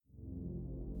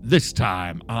This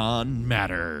time on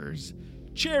Matters.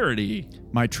 Charity.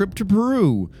 My trip to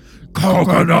Peru.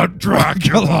 Coconut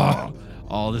Dracula.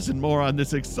 All this and more on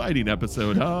this exciting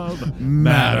episode of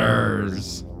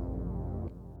Matters.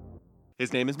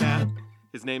 His name is Matt.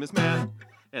 His name is Matt.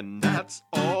 And that's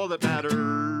all that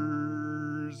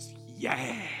matters.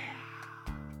 Yeah.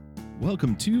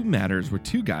 Welcome to Matters, where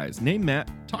two guys named Matt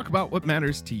talk about what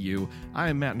matters to you. I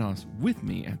am Matt Noss. With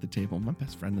me at the table, my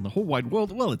best friend in the whole wide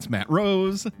world. Well, it's Matt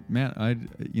Rose. Matt,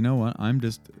 you know what?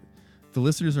 The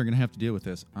listeners are going to have to deal with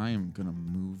this. I am going to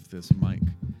move this mic.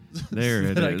 There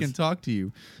it that is. I can talk to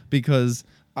you because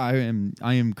I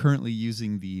am currently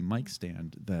using the mic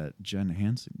stand that Jen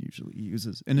Hansen usually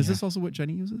uses. And is this also what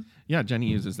Jenny uses? Yeah, Jenny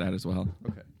uses that as well.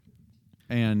 Okay.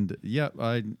 And yeah,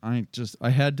 I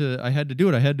had to do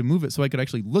it. I had to move it so I could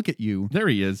actually look at you There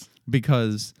he is.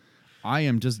 because I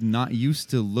am just not used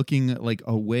to looking like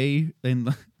away and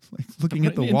like looking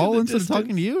at the Into wall the instead of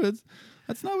talking to distance. you.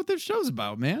 That's not what this show's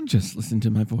about, man. Just listen to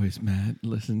my voice, Matt.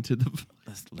 Listen to the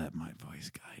Let's let my voice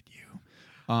guide you.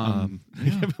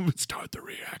 start the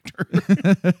reactor.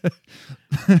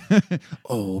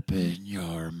 Open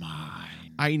your mind.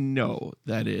 I know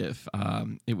that if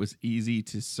it was easy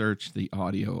to search the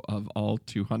audio of all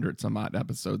 200 some odd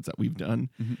episodes that we've done,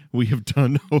 we have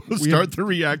done start the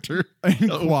reactor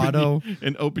And open Quado.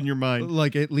 and open your mind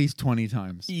Like at least 20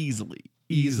 times. easily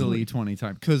 20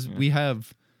 times. Because we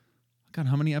have, God,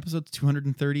 how many episodes?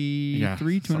 233, Yeah,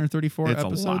 234 it's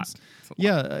episodes? a lot.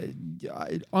 Yeah,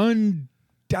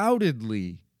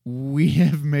 undoubtedly, we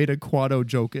have made a Quado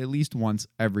joke at least once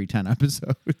every 10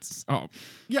 episodes. Oh,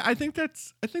 yeah. I think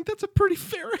that's a pretty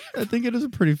fair. I think it is a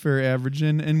pretty fair average.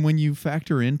 And when you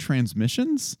factor in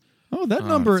transmissions, that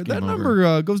number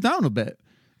goes down a bit.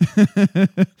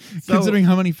 Considering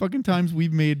how many fucking times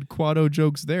we've made Quado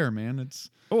jokes there, man.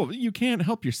 You can't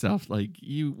help yourself.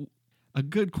 A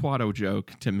good Quado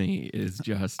joke to me is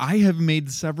just. I have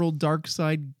made several dark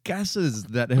side guesses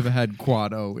that have had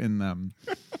Quado in them.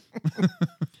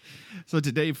 So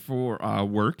today for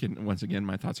work, and once again,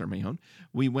 my thoughts are my own,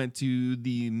 we went to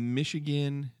the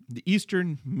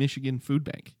Eastern Michigan Food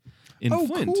Bank in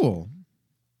Flint. Cool.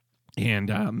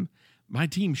 And my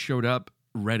team showed up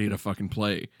ready to fucking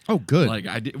play. Oh,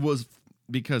 good. Was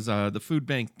because the food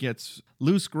bank gets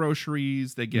loose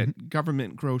groceries, they get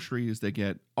government groceries, they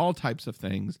get all types of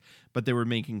things, but they were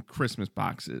making Christmas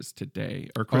boxes today,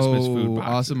 or Christmas food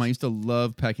boxes. Awesome. I used to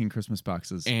love packing Christmas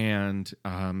boxes. And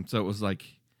so it was like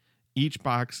each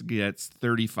box gets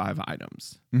 35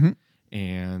 items.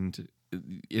 And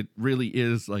it really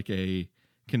is like a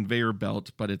conveyor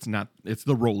belt, but it's not. It's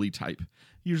the rolly type.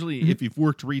 Usually, if you've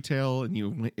worked retail and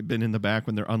you've been in the back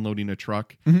when they're unloading a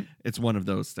truck, it's one of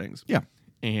those things. Yeah.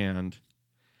 And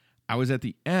I was at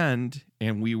the end,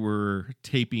 and we were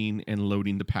taping and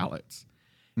loading the pallets.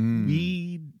 And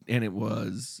it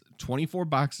was 24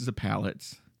 boxes of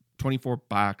pallets, 24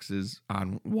 boxes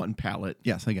on one pallet.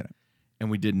 Yes, I get it.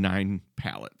 And we did 9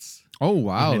 pallets. Oh,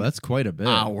 wow. Within That's quite a bit.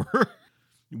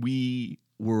 We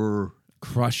were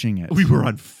Crushing it. We were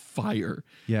on fire.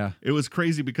 Yeah. It was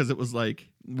crazy because it was like,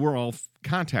 we're all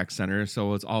contact center,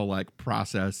 so it's all like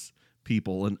process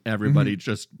people, and everybody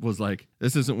just was like,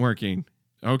 this isn't working.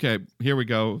 Okay, here we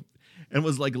go. And it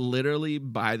was like literally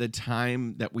by the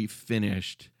time that we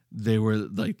finished, they were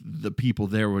like, the people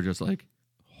there were just like,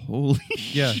 holy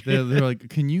Yeah. shit. They're like,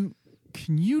 can you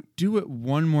do it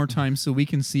one more time so we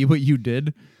can see what you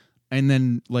did? And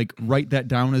then like write that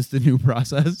down as the new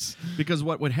process. Because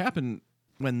what would happen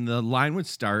when the line would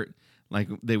start,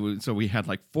 so we had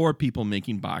like 4 people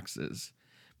making boxes,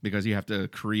 because you have to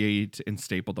create and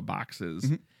staple the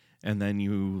boxes, and then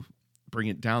you bring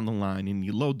it down the line and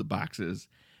you load the boxes.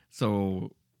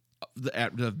 So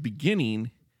at the beginning,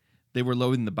 they were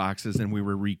loading the boxes and we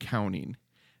were recounting.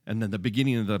 And then the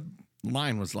beginning of the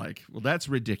line was like, well, that's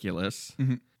ridiculous.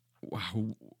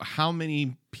 How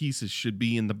many pieces should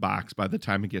be in the box by the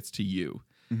time it gets to you?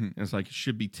 And it's like, it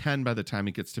should be 10 by the time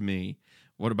it gets to me.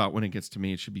 What about when it gets to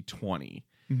me? It should be 20.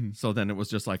 So then it was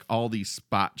just like all these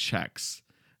spot checks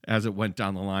as it went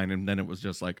down the line. And then it was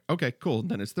just like, okay, cool.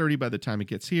 Then it's 30 by the time it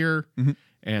gets here.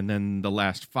 And then the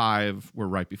last 5 were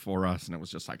right before us. And it was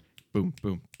just like, boom,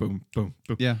 boom, boom, boom,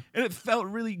 boom. Yeah. And it felt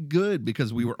really good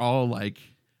because we were all like,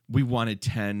 we wanted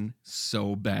 10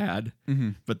 so bad,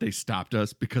 but they stopped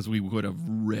us because we would have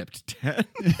ripped 10.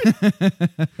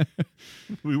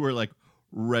 We were like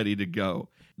ready to go.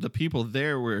 The people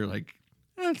there were like,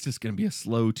 it's just going to be a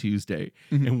slow Tuesday.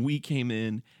 And we came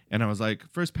in and I was like,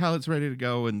 first pallet's ready to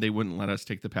go. And they wouldn't let us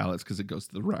take the pallets because it goes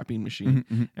to the wrapping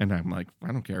machine. And I'm like,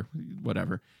 I don't care,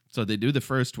 whatever. So they do the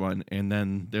first one and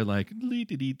then they're like,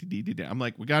 I'm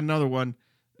like, we got another one.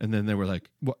 And then they were like,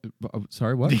 What?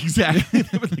 Sorry, what? exactly.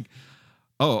 They were like,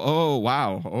 oh,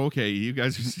 wow. Okay, you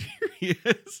guys are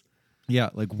serious. Yeah,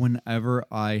 like whenever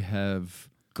I have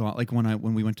gone, like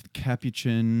when we went to the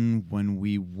Capuchin, when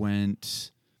we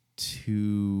went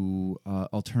to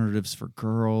Alternatives for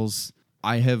Girls,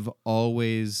 I have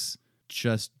always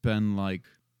just been like,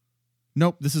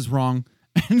 nope, this is wrong,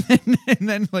 and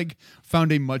then like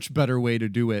found a much better way to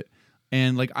do it.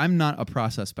 And like, I'm not a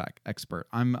process back expert.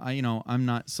 I'm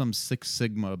not some Six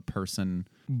Sigma person,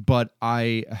 but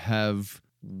I have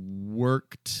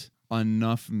worked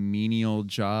enough menial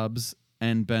jobs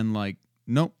and been like,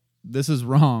 nope, this is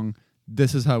wrong.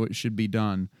 This is how it should be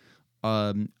done.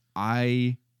 When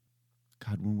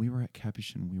we were at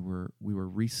Capuchin, we were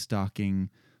restocking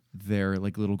their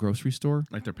like little grocery store,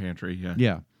 Like their pantry,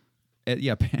 yeah.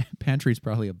 Yeah. Pantry is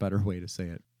probably a better way to say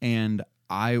it. And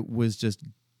I was just,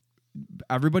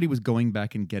 everybody was going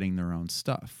back and getting their own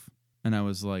stuff. And I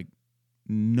was like,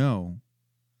 no,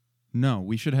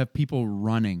 we should have people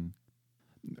running.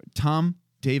 Tom,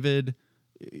 David,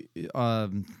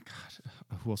 God,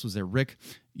 who else was there? Rick,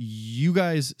 you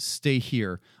guys stay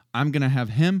here. I'm going to have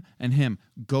him and him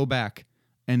go back.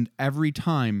 And every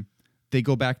time they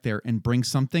go back there and bring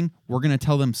something, we're going to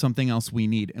tell them something else we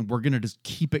need. And we're going to just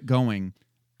keep it going.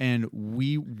 And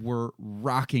we were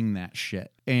rocking that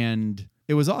shit. And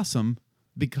it was awesome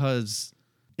because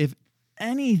if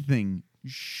anything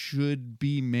should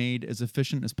be made as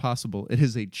efficient as possible, it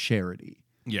is a charity.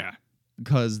 Yeah.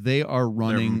 Because they are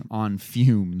running on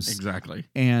fumes. Exactly.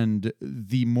 And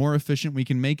the more efficient we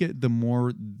can make it, the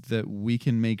more that we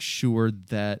can make sure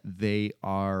that they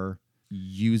are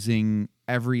using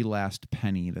every last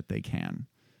penny that they can.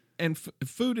 And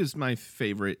food is my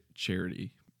favorite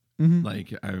charity. Mm-hmm.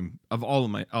 Like, of all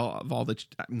the,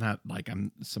 I'm not like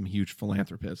I'm some huge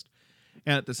philanthropist.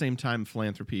 And at the same time,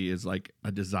 philanthropy is like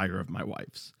a desire of my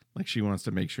wife's. Like, she wants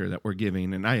to make sure that we're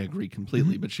giving, and I agree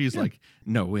completely. But she's like,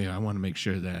 no way, I want to make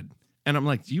sure that. And I'm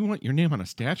like, do you want your name on a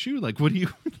statue? Like, what do you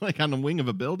like on the wing of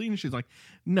a building? She's like,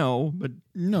 no, but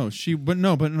no.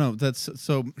 That's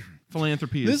so.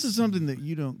 Philanthropy. This is something that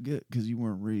you don't get because you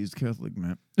weren't raised Catholic,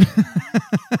 man.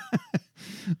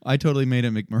 I totally made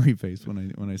a McMurray face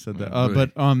when I said that.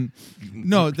 But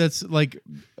no, that's like,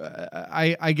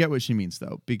 I get what she means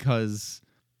though, because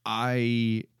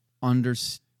I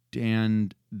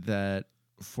understand that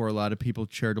for a lot of people,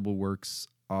 charitable works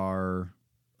are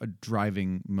a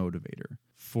driving motivator.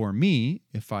 For me,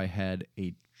 if I had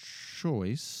a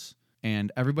choice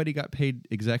and everybody got paid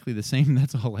exactly the same,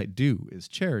 that's all I do is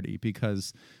charity,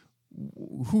 because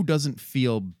who doesn't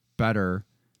feel better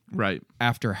right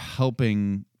after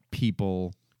helping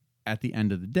people at the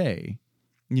end of the day?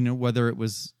 You know, whether it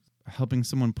was helping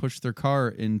someone push their car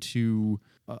into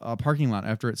a parking lot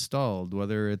after it's stalled,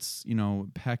 whether it's, you know,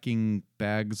 packing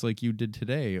bags like you did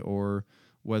today, or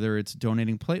whether it's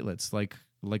donating platelets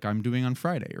like I'm doing on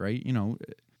Friday, right? You know,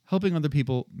 helping other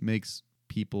people makes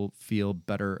people feel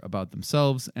better about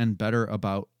themselves and better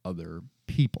about other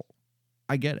people.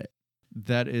 I get it.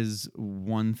 That is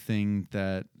one thing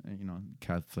that, you know,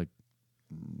 Catholic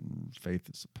faith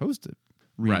is supposed to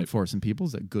reinforce in people,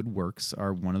 is that good works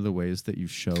are one of the ways that you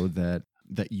show that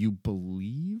you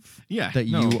believe, that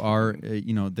you are,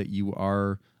 that you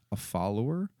are a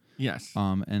follower. Yes.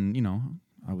 And you know,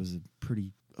 I was a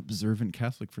pretty observant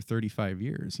Catholic for 35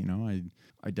 years. You know,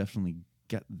 I definitely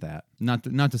get that. Not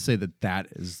to say that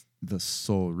is the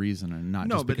sole reason, and not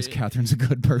just because Catherine's a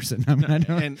good person. I mean, I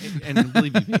don't. And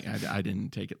believe me, I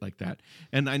didn't take it like that.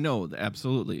 And I know that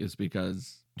absolutely is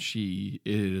because it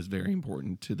is very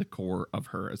important to the core of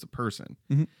her as a person.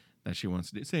 Mm-hmm. That she wants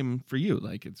to do. Same for you.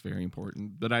 Like, it's very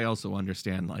important. But I also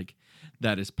understand, like,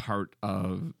 that is part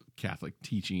of Catholic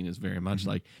teaching, is very much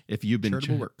like, if you've been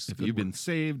been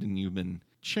saved and you've been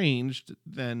changed,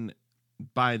 then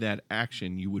by that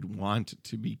action you would want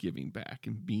to be giving back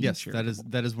and being charitable.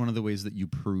 That is one of the ways that you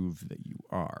prove that you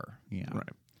are. Yeah. Right.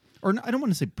 Or I don't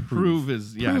want to say prove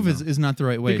is not the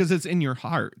right way, because it's in your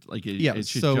heart. Like, it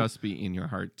should just be in your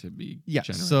heart to be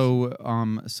generous.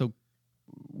 So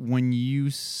when you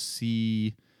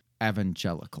see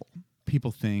evangelical,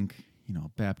 people think, you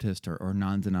know, Baptist or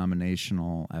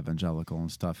non-denominational evangelical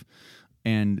and stuff,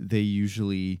 and they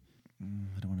usually,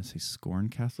 I don't want to say scorn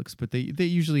Catholics, but they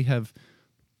usually have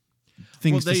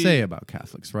things to say about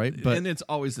Catholics, right? And it's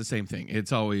always the same thing.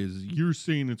 It's always, you're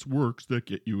saying it's works that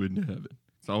get you into heaven.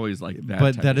 It's always like that.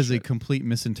 But that is a complete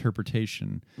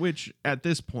misinterpretation. Which, at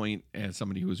this point, as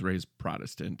somebody who was raised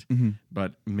Protestant,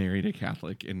 but married a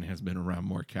Catholic and has been around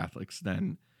more Catholics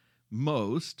than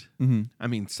most. Mm-hmm. I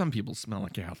mean, some people smell a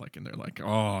Catholic and they're like,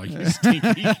 "Oh, you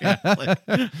stinky Catholic."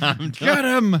 I'm Get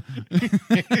him!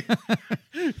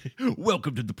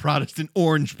 Welcome to the Protestant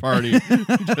Orange Party.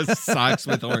 Just socks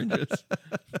with oranges.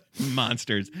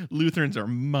 Monsters. Lutherans are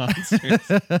monsters.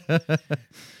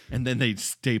 And then they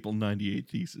staple 98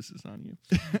 theses on you.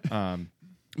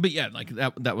 But yeah, like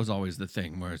that was always the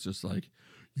thing where it's just like,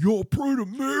 y'all pray to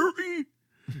Mary?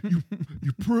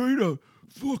 You pray to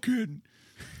fucking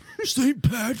St.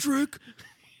 Patrick?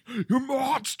 You're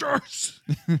monsters.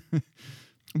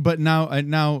 But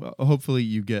now, hopefully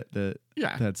you get that.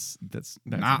 Yeah. That's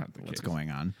not not the what's case. going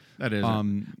on. That is.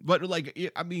 But like,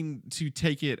 I mean, to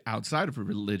take it outside of a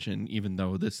religion, even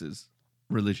though this is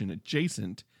religion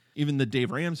adjacent, even the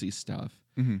Dave Ramsey stuff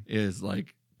is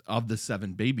like, of the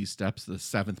 7 baby steps, the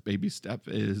 7th baby step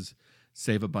is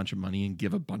save a bunch of money and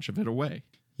give a bunch of it away.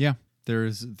 Yeah, there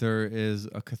is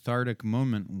a cathartic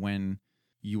moment when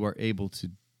you are able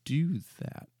to do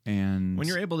that, and When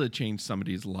you're able to change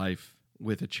somebody's life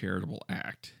with a charitable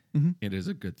act, it is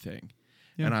a good thing.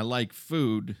 Yeah. And I like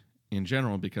food in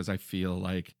general because I feel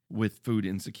like with food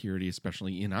insecurity,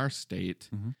 especially in our state,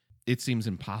 it seems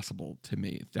impossible to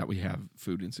me that we have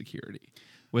food insecurity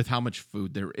with how much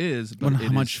food there is, but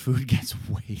how much food gets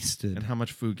wasted. and how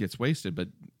much food gets wasted. But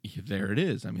there it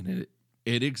is. I mean,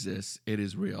 it exists. It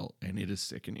is real, and it is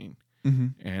sickening.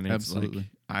 And it's Absolutely.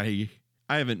 like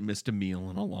I haven't missed a meal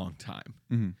in a long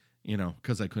time. You know,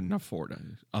 because I couldn't afford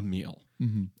a meal.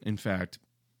 In fact,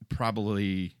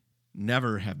 probably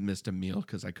never have missed a meal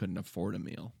because I couldn't afford a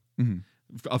meal.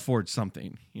 Afford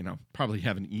something, you know, probably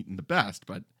haven't eaten the best,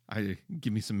 but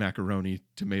give me some macaroni,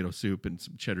 tomato soup, and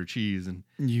some cheddar cheese. And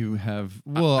You have,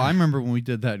 well, I remember when we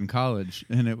did that in college,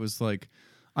 and it was like,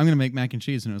 I'm going to make mac and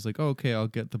cheese. And it was like, oh, okay, I'll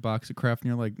get the box of Kraft. And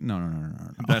you're like, no.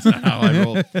 that's not how I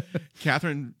roll.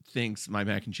 Catherine thinks my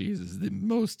mac and cheese is the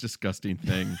most disgusting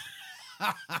thing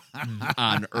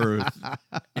on earth.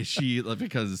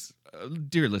 Because,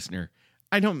 dear listener,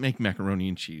 I don't make macaroni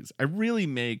and cheese. I really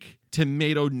make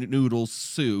tomato noodle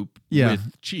soup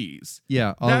with cheese.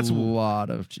 Yeah, That's lot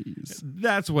of cheese.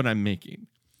 That's what I'm making.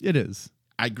 It is.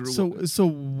 I grew So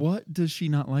what does she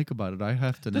not like about it? I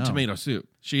have to the know. tomato soup.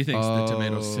 She thinks the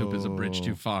tomato soup is a bridge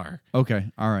too far.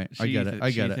 Okay, all right. I She get it. th- I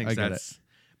she get it. thinks I get it. that's-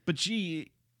 But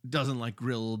she doesn't like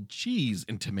grilled cheese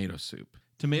in tomato soup.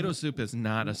 Tomato soup is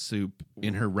not a soup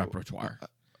in her repertoire.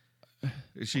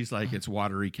 She's like, it's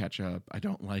watery ketchup. I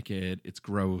don't like it. It's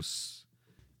gross.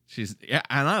 And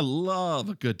I love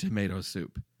a good tomato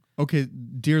soup. Okay,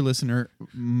 dear listener,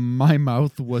 my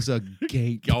mouth was a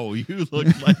gate. Oh, you look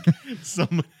like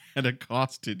someone had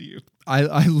accosted you.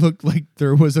 I looked like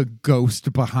there was a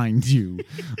ghost behind you.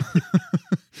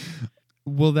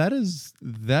 Well, that is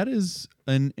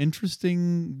an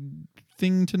interesting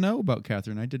thing to know about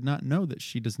Catherine. I did not know that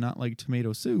she does not like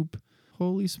tomato soup.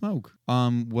 Holy smoke.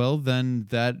 Well, then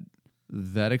that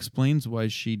explains why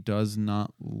she does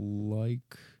not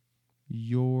like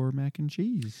your mac and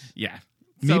cheese. Yeah.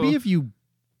 Maybe So- if you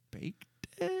baked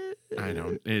it. I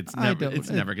don't. It's I never. don't- It's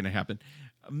never going to happen.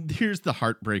 Here's the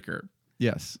heartbreaker.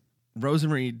 Yes.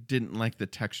 Rosemary didn't like the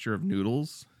texture of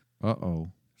noodles, Uh-oh.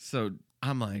 so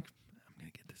I'm like, I'm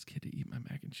gonna get this kid to eat my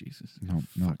mac and cheese. She's No, gonna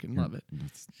no, fucking you're- love it.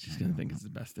 She's gonna think it's the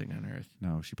best thing on earth.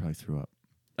 No, she probably threw up.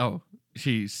 Oh,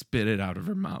 she spit it out of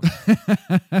her mouth,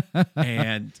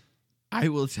 and I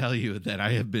will tell you that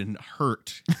I have been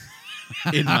hurt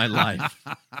in my life,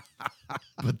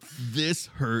 but this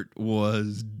hurt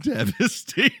was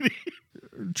devastating.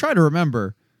 Try to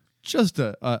remember, just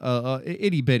a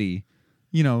itty bitty.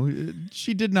 You know,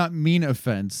 she did not mean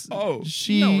offense. Oh,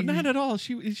 no, not at all.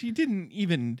 She didn't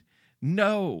even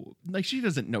know. Like, she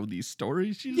doesn't know these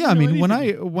stories. She doesn't Yeah, I know mean,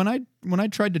 anything. when I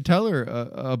tried to tell her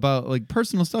about like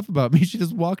personal stuff about me, she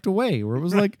just walked away. Where it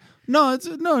was like, that's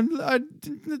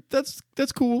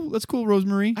cool. That's cool,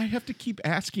 Rosemary. I have to keep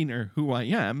asking her who I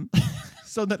am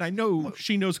so that I know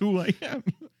she knows who I am.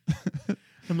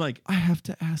 I'm like, I have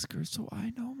to ask her so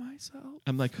I know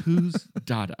myself. who's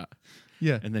Dada?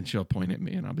 Yeah, And then she'll point at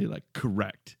me and I'll be like,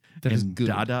 correct. That is and good.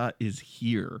 Dada is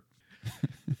here.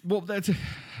 Well, that's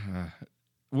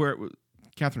where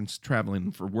Catherine's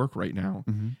traveling for work right now.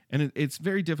 And it's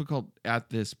very difficult at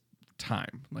this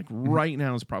time. Like right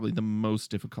now is probably the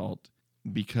most difficult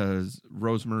because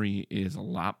Rosemary is a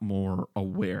lot more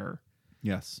aware.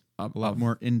 yes, Of, a lot of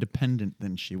more independent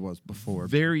than she was before.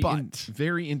 very but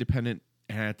very independent,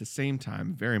 and at the same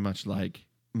time very much like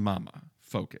mama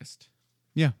focused.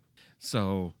 yeah,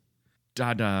 So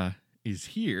Dada is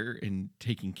here and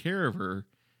taking care of her,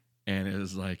 and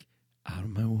is like, out of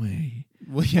my way,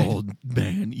 well, yeah. old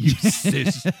man, you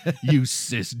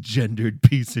cisgendered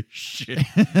piece of shit.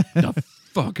 The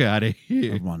fuck out of I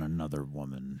here. want another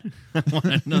woman. I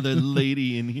want another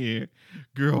lady in here.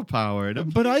 Girl power.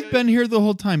 But I've been here the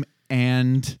whole time,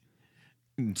 and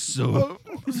And so,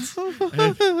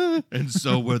 and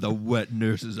so were the wet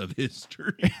nurses of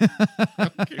history.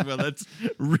 Okay, well, that's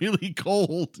really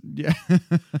cold. yeah.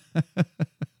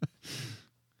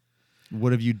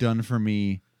 What have you done for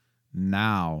me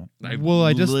now? I've Well,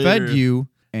 I just fed literally- you,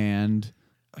 and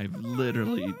I've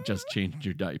literally just changed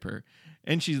your diaper.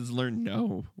 And she's learned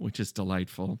no, which is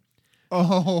delightful.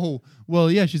 oh, well,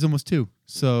 yeah, she's almost 2.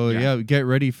 So Yeah. yeah, get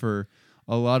ready for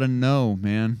a lot of no,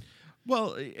 man.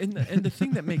 Well, and the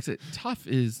thing that makes it tough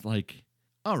is like,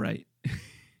 all right,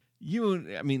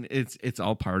 I mean, it's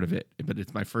all part of it, but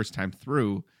it's my first time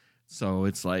through. So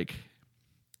it's like,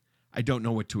 I don't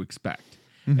know what to expect.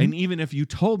 And even if you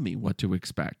told me what to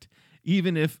expect,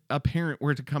 even if a parent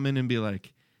were to come in and be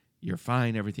like, you're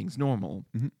fine, everything's normal,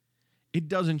 it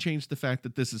doesn't change the fact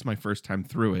that this is my first time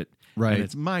through it. Right. And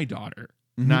it's my daughter,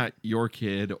 not your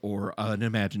kid or an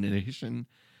imagination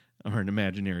or an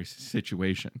imaginary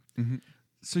situation.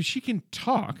 So she can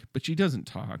talk, but she doesn't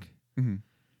talk.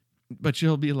 But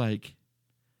she'll be like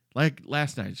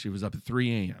last night, she was up at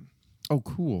 3 a.m. Oh,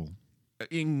 cool.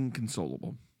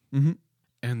 Inconsolable. Mhm.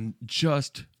 And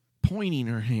just pointing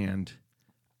her hand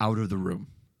out of the room.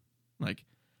 Like,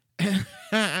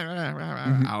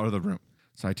 out of the room.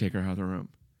 So I take her out of the room,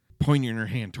 pointing her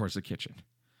hand towards the kitchen.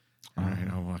 All right,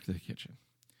 I'll walk to the kitchen.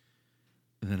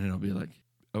 And then it'll be like,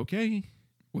 okay,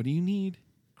 what do you need?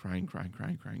 Crying.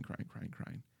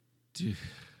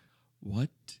 What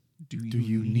do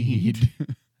you need?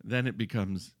 Then it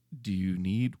becomes, do you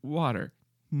need water?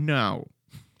 No.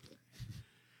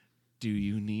 Do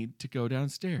you need to go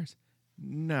downstairs?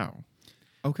 No.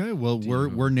 Okay, well, Do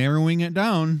we're narrowing it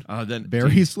down Then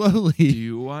very slowly. do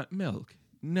you want milk?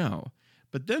 No.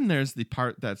 But then there's the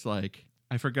part that's like,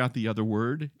 I forgot the other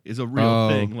word is a real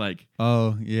thing. Like,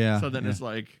 Oh, yeah. so then yeah. it's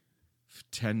like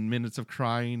 10 minutes of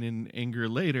crying and anger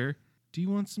later. Do you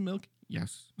want some milk?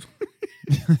 Yes.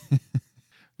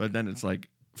 But then it's like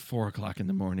 4 o'clock in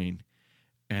the morning,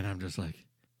 and I'm just like,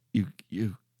 you've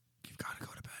got to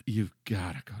go to bed. You've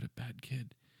got to go to bed,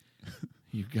 kid.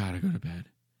 You got to go to bed.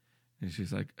 And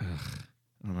she's like, ugh.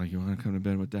 I'm like, you want to come to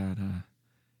bed with Dad?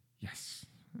 Yes.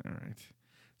 All right.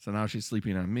 So now she's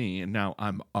sleeping on me, and now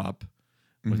I'm up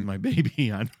with my baby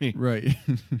on me. Right.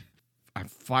 I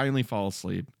finally fall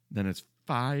asleep. Then it's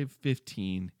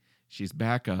 5:15. She's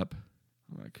back up.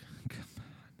 I'm like, come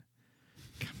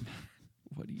on.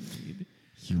 What do you need?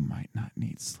 You might not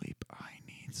need sleep. I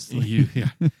need sleep.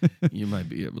 You might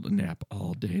be able to nap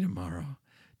all day tomorrow.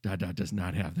 Dada does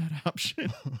not have that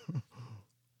option.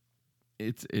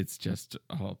 It's just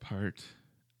all part.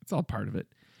 It's all part of it.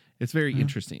 It's very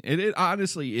interesting. It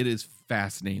honestly, it is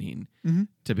fascinating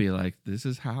to be like, this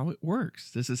is how it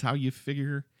works. This is how you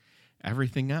figure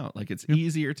everything out. Like, it's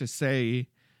easier to say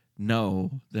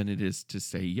no than it is to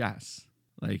say yes.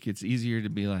 Like, it's easier to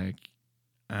be like,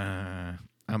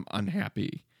 I'm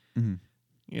unhappy.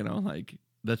 You know, like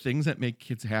the things that make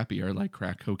kids happy are like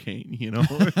crack cocaine, you know?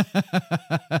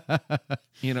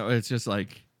 You know, it's just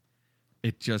like,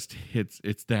 it just hits,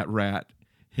 it's that rat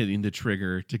hitting the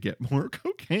trigger to get more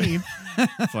cocaine.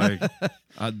 It's like,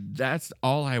 that's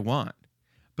all I want.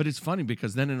 But it's funny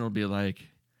because then it'll be like,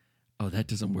 oh, that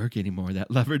doesn't work anymore. That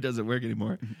lever doesn't work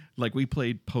anymore. Like, we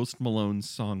played Post Malone's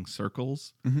song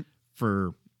Circles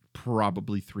for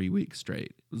probably 3 weeks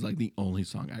straight. It was like the only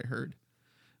song I heard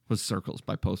was Circles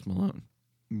by Post Malone.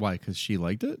 Why? Because she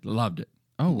liked it? Loved it.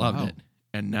 Oh, Loved wow. it.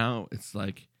 And now it's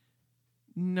like,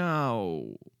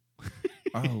 no.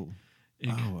 Oh. It,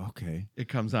 Oh, okay. it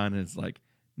comes on and it's like,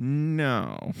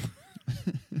 no.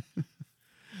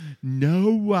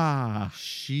 No.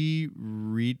 She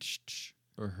reached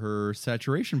her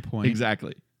saturation point.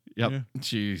 Exactly. Yep. Yeah.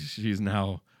 She's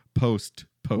now Post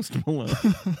Malone.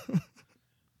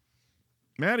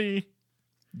 Maddie,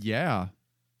 Yeah.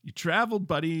 you traveled,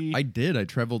 buddy. I did. I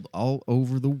traveled all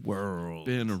over the world.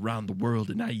 Been around the world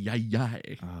and ay.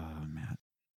 Matt.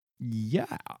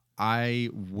 Yeah. I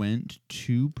went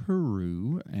to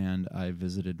Peru and I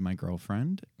visited my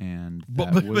girlfriend, and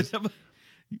that was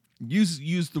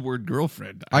use the word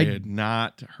girlfriend. I had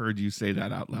not heard you say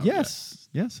that out loud. Yes,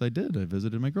 I did. I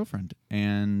visited my girlfriend,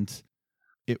 and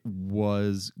it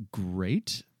was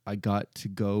great. I got to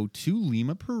go to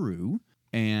Lima, Peru,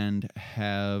 and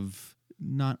have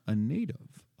not a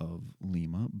native of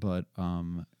Lima, but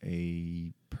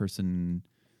a person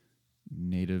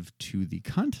native to the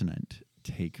continent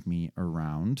take me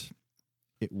around.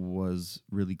 It was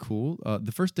really cool.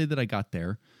 The first day that I got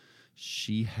there,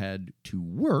 she had to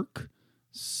work,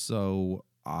 so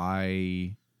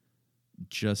I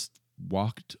just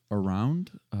walked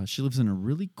around. She lives in a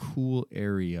really cool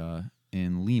area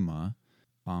in Lima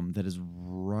that is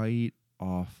right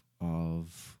off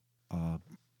of a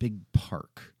big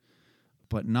park,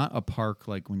 but not a park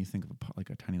like when you think of like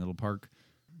a tiny little park.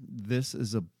 This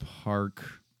is a park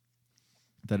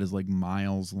that is like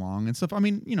miles long and stuff. I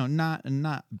mean,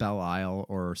 not Belle Isle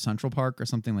or Central Park or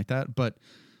something like that, but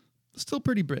still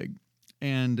pretty big.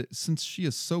 And since she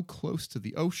is so close to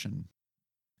the ocean,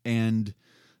 and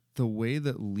the way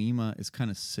that Lima is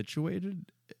kind of situated,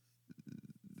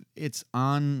 it's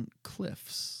on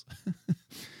cliffs.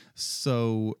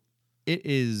 So it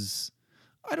is,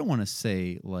 I don't want to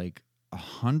say like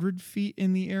 100 feet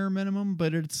in the air minimum,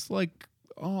 but it's like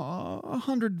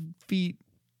 100 feet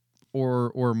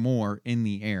or more in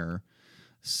the air.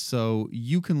 So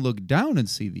you can look down and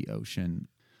see the ocean.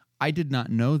 I did not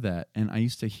know that. And I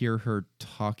used to hear her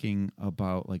talking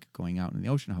about like going out in the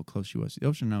ocean, how close she was to the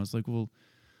ocean. And I was like, well,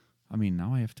 I mean,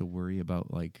 now I have to worry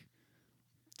about like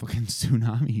fucking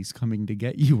tsunamis coming to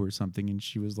get you or something. And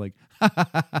she was like,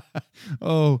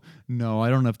 oh, no, I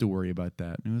don't have to worry about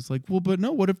that. And it was like, well, but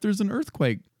no, what if there's an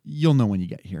earthquake? You'll know when you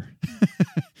get here.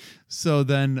 So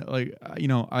then, like,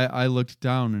 I looked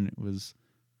down and it was,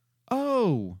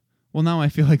 oh, well, now I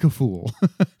feel like a fool.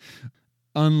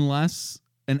 Unless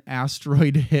an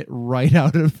asteroid hit right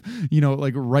out of,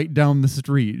 like right down the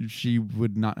street, she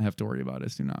would not have to worry about a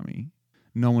tsunami.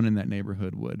 No one in that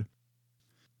neighborhood would.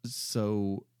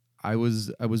 So I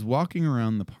was walking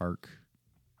around the park,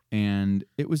 and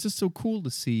it was just so cool to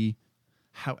see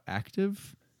how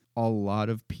active a lot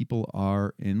of people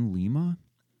are in Lima,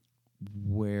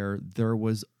 where there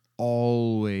was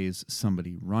always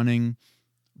somebody running,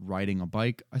 riding a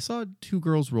bike. I saw 2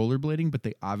 girls rollerblading, but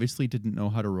they obviously didn't know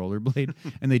how to rollerblade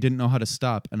and they didn't know how to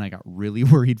stop, and I got really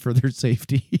worried for their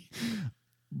safety.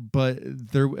 But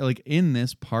there, like in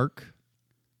this park,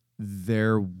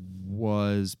 there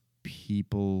was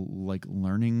people like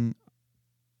learning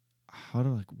how to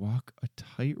like walk a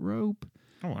tightrope.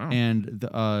 Oh wow! And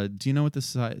do you know what the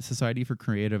Society for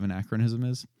Creative Anachronism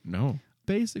is? No.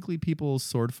 Basically, people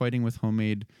sword fighting with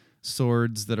homemade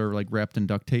swords that are like wrapped in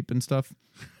duct tape and stuff.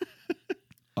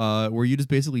 Where you just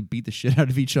basically beat the shit out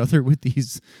of each other with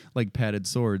these like padded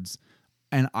swords.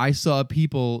 And I saw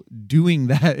people doing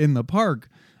that in the park,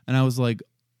 and I was like,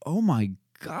 oh my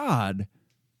God,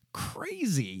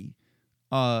 crazy.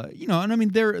 And I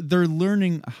mean they're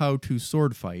learning how to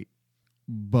sword fight,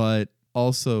 but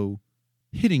also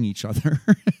hitting each other.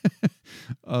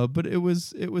 But it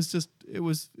was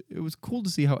cool to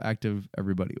see how active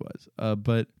everybody was.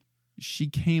 But she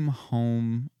came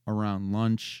home around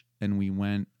lunch, and we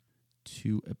went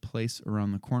to a place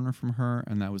around the corner from her,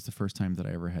 and that was the first time that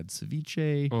I ever had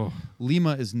ceviche. Oh.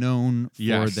 Lima is known for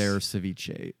Yes. their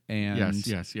ceviche, and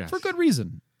Yes. for good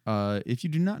reason. If you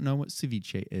do not know what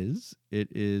ceviche is, it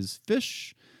is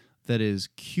fish that is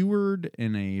cured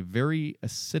in a very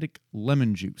acidic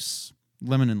lemon juice,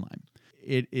 lemon and lime.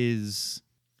 It is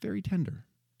very tender,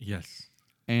 Yes.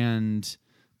 and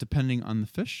depending on the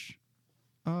fish,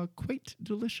 quite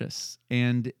delicious.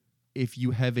 And if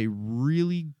you have a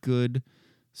really good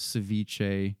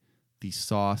ceviche, the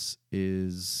sauce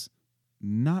is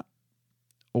not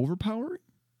overpowering.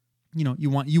 You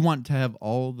want to have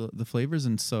all the flavors.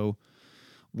 And so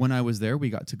when I was there, we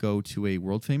got to go to a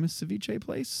world famous ceviche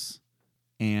place,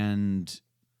 and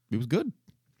it was good.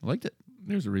 I liked it.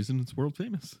 There's a reason it's world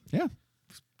famous. Yeah.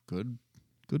 It's good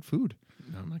food.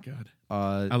 Oh my God.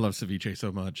 I love ceviche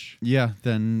so much. Yeah,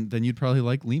 then you'd probably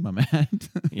like Lima, Matt.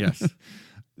 Yes.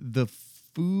 The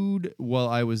food while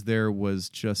I was there was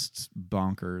just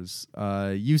bonkers.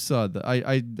 You saw You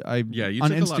on took a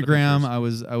lot of Instagram.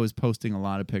 pictures. I was posting a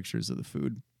lot of pictures of the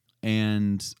food,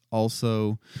 and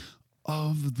also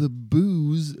of the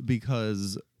booze,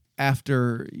 because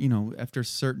after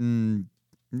certain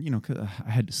 'cause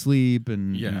I had to sleep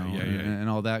and and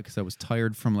all that, because I was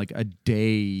tired from like a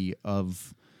day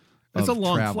of It's a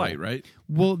long travel. flight, right?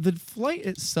 Well, the flight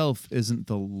itself isn't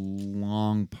the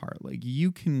long part. Like,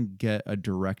 you can get a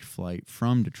direct flight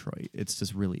from Detroit. It's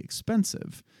just really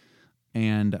expensive.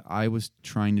 And I was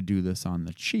trying to do this on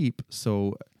the cheap.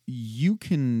 So you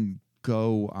can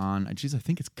go on, I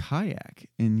think it's Kayak,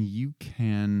 and you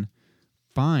can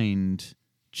find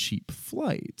cheap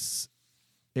flights.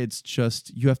 It's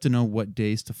just, you have to know what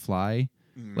days to fly,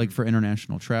 like for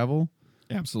international travel.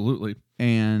 Absolutely.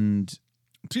 And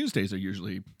Tuesdays are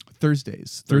usually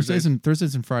Thursdays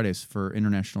and Fridays for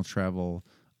international travel,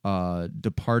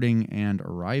 departing and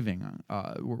arriving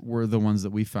were the ones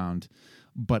that we found.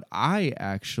 But I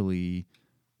actually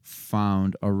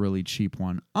found a really cheap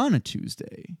one on a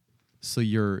Tuesday. So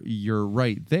you're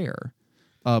right there.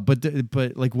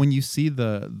 But like when you see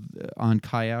on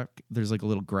Kayak, there's like a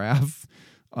little graph,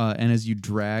 and as you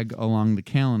drag along the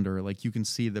calendar, like you can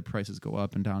see the prices go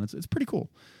up and down. It's pretty cool.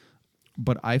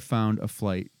 But I found a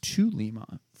flight to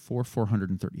Lima for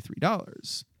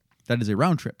 $433. That is a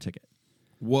round trip ticket.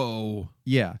 Whoa.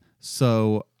 Yeah.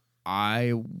 So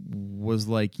I was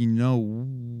like, you know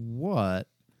what?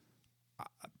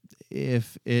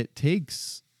 If it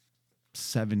takes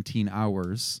 17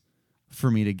 hours for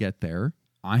me to get there,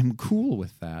 I'm cool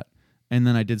with that. And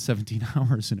then I did 17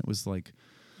 hours, and it was like,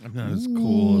 I'm not as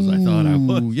cool as I thought I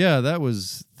was. Yeah, that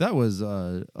was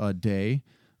a day.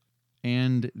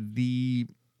 And the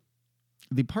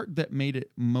part that made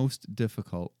it most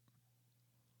difficult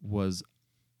was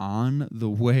on the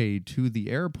way to the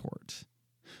airport.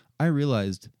 I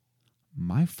realized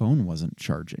my phone wasn't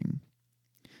charging.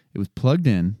 It was plugged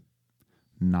in,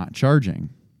 not charging.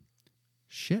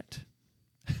 Shit.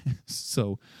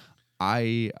 So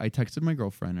I texted my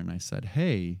girlfriend and I said,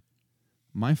 hey,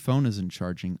 my phone isn't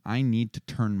charging. I need to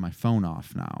turn my phone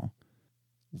off now.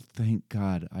 Thank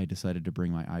God I decided to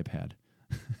bring my iPad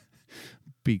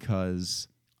because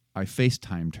I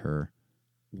FaceTimed her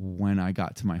when I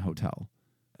got to my hotel.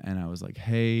 And I was like,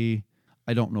 hey,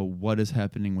 I don't know what is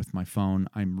happening with my phone.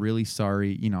 I'm really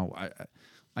sorry. You know,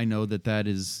 I know that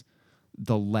is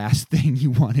the last thing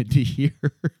you wanted to hear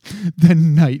the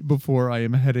night before I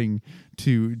am heading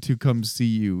to come see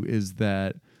you is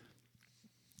that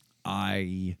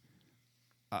I'm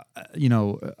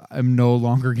no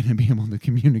longer going to be able to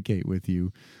communicate with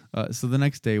you. So the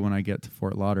next day when I get to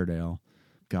Fort Lauderdale,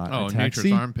 got a taxi.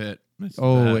 Nature's Armpit.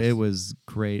 It was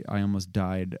great. I almost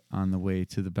died on the way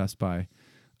to the Best Buy.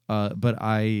 But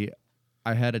I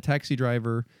had a taxi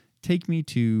driver take me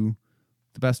to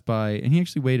the Best Buy, and he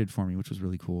actually waited for me, which was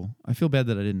really cool. I feel bad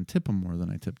that I didn't tip him more than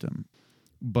I tipped him.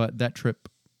 But that trip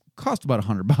cost about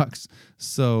 $100,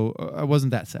 so I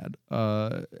wasn't that sad.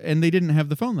 And they didn't have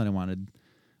the phone that I wanted,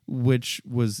 which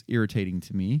was irritating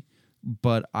to me.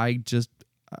 But I just,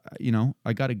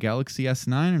 I got a Galaxy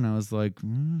S9, and I was like,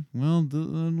 well,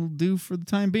 that'll do for the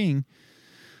time being.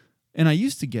 And I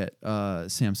used to get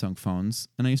Samsung phones,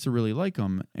 and I used to really like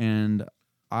them. And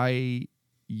I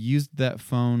used that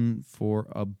phone for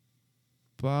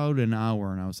about an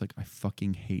hour, and I was like, I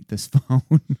fucking hate this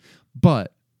phone.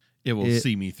 But it will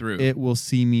see me through. It will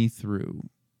see me through.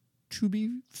 To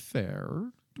be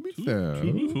fair,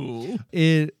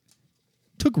 it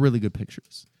took really good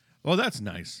pictures. Oh, that's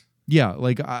nice. Yeah,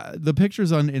 like the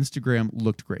pictures on Instagram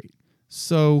looked great.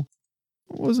 So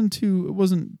it wasn't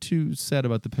too sad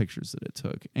about the pictures that it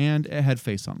took. And it had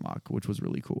face unlock, which was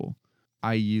really cool.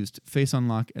 I used face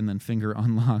unlock and then finger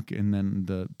unlock and then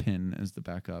the pin as the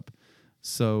backup.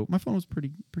 So my phone was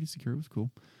pretty secure. It was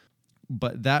cool.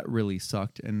 But that really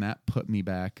sucked, and that put me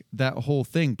back. That whole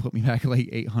thing put me back like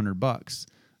 $800.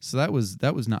 So that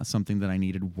was not something that I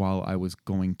needed while I was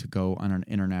going to go on an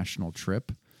international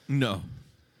trip. No.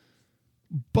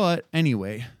 But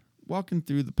anyway, walking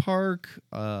through the park,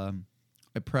 I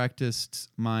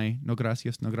practiced my no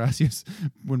gracias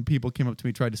when people came up to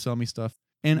me, tried to sell me stuff.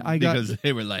 And because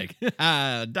they were like,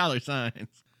 dollar signs.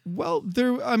 Well,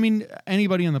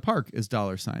 anybody in the park is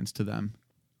dollar signs to them.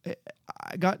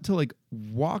 I got to like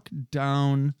walk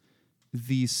down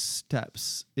these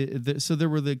steps. So there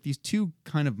were like these two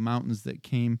kind of mountains that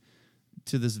came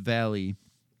to this valley,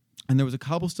 and there was a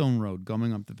cobblestone road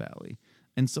going up the valley.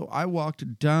 And so I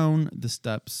walked down the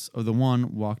steps of the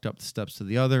one, walked up the steps to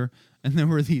the other, and there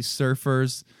were these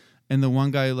surfers. And the one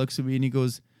guy looks at me and he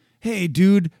goes, hey,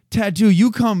 dude, Tattoo,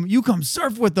 you come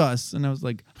surf with us. And I was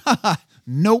like, haha,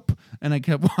 nope. And I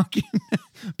kept walking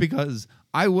because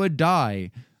I would die.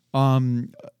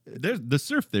 The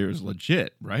surf there is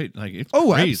legit, right? Like it's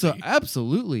crazy.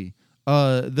 Absolutely.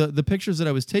 The pictures that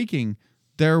I was taking,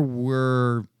 there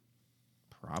were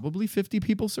probably 50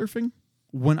 people surfing.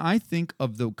 When I think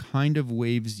of the kind of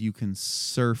waves you can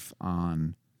surf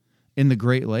on in the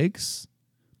Great Lakes,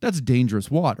 that's dangerous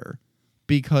water.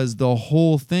 Because the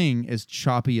whole thing is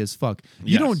choppy as fuck.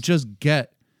 You don't just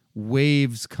get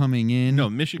waves coming in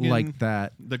Michigan, like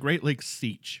that. The Great Lakes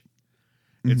Siege.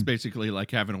 It's basically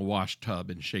like having a wash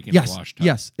tub and shaking a wash tub.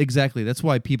 Yes, exactly. That's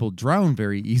why people drown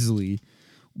very easily.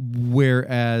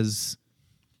 Whereas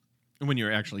when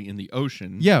you're actually in the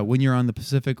ocean. Yeah, when you're on the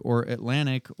Pacific or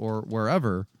Atlantic or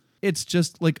wherever, it's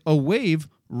just like a wave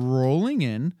rolling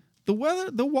in. The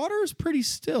water is pretty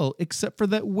still except for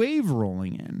that wave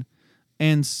rolling in.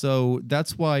 And so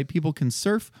that's why people can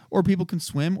surf or people can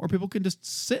swim or people can just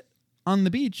sit on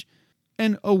the beach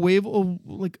and a wave will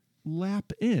like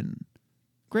lap in.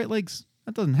 Great Lakes,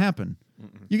 that doesn't happen.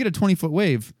 You get a 20-foot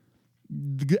wave,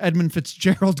 Edmund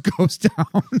Fitzgerald goes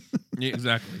down. Yeah,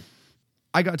 exactly.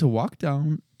 I got to walk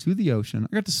down to the ocean.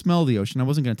 I got to smell the ocean. I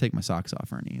wasn't going to take my socks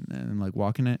off or anything and like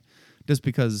walk in it just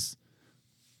because,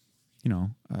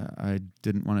 I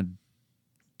didn't want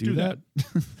to do that.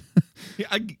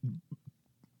 Yeah,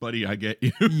 buddy, I get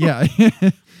you. Yeah.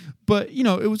 But,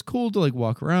 it was cool to like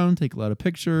walk around, take a lot of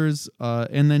pictures.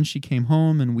 And then she came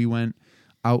home and we went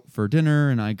out for dinner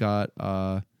and I got,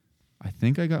 I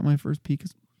think I got my first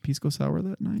Pisco Sour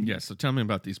that night. Yeah, so tell me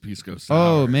about these Pisco Sours.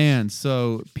 Oh, man.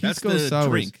 So Pisco That's the Sours.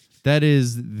 drink. That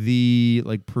is the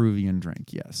like Peruvian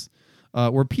drink, yes.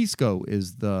 Where Pisco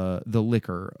is the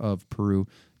liquor of Peru.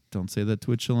 Don't say that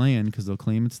to a Chilean because they'll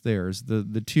claim it's theirs.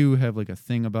 The two have like a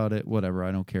thing about it. Whatever,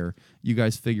 I don't care. You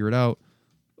guys figure it out.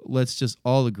 Let's just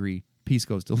all agree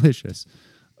Pisco's delicious.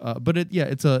 But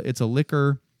it's a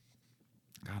liquor.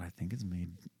 God, I think it's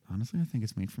made. Honestly, I think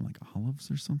it's made from like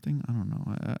olives or something. I don't know.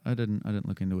 I didn't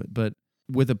look into it. But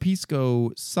with a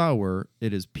Pisco Sour,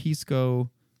 it is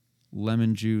Pisco,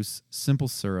 lemon juice, simple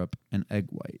syrup, and egg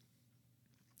white.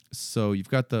 So you've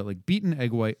got the like beaten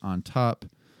egg white on top,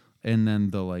 and then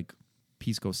the like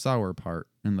Pisco Sour part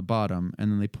in the bottom, and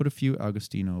then they put a few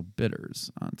Agostino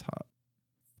bitters on top.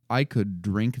 I could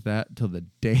drink that till the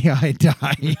day I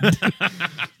died.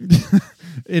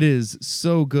 It is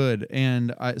so good.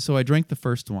 And so I drank the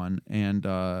first one, and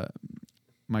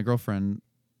my girlfriend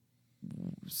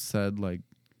said like,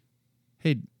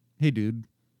 hey dude,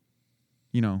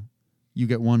 you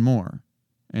get one more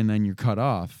and then you're cut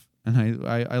off. And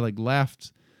I like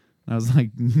laughed, and I was like,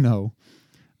 no,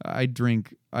 I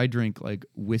drink like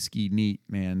whiskey neat,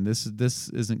 man. This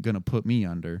isn't going to put me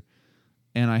under.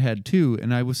 And I had two,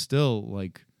 and I was still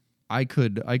like, I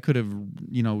could have,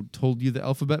 told you the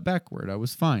alphabet backward. I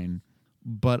was fine,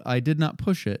 but I did not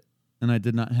push it, and I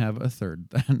did not have a third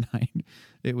that night.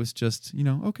 It was just,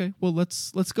 okay, well,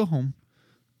 let's go home.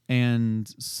 And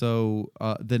so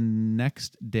the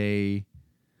next day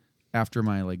after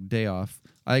my like day off,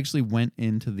 I actually went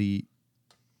into the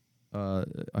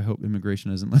I hope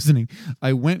immigration isn't listening.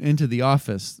 I went into the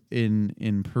office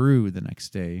in Peru the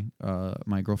next day.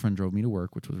 My girlfriend drove me to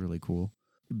work, which was really cool.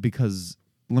 Because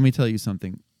let me tell you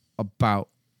something about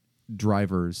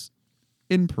drivers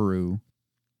in Peru.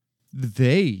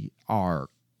 They are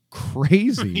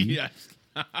crazy. Yes.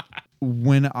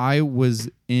 When I was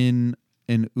in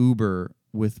an Uber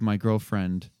with my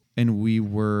girlfriend and we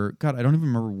were, God, I don't even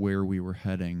remember where we were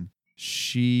heading.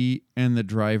 She and the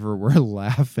driver were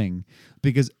laughing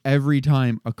because every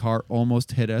time a car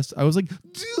almost hit us, I was like,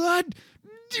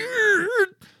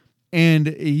 dude. And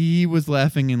he was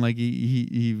laughing and like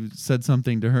he said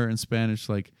something to her in Spanish,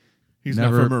 like he's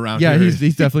never, not from around here. here. Yeah,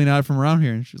 he's definitely not from around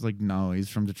here. And she's like, no, he's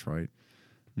from Detroit.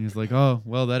 And he's like, oh,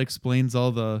 well, that explains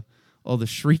all the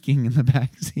shrieking in the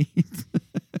back seat.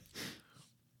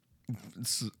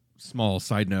 Small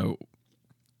side note: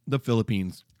 the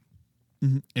Philippines,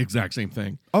 exact same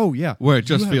thing. Oh yeah, Where it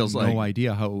just you feels have like no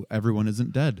idea how everyone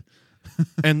isn't dead.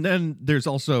 And then there's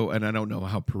also, and I don't know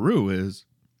how Peru is,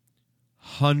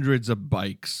 hundreds of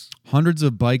bikes,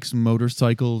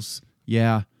 motorcycles,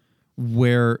 yeah,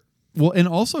 and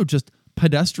also just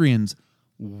pedestrians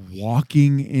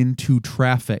walking into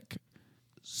traffic.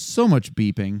 So much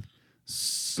beeping,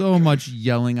 so much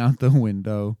yelling out the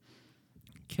window.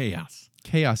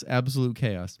 Chaos, absolute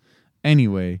chaos.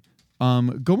 Anyway,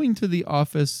 going to the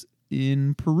office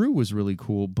in Peru was really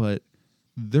cool, but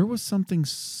there was something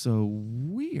so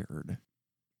weird.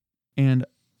 And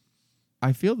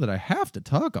I feel that I have to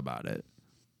talk about it.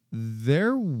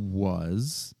 There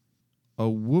was a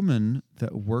woman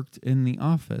that worked in the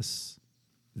office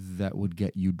that would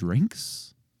get you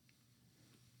drinks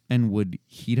and would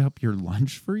heat up your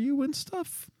lunch for you and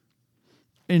stuff.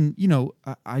 And,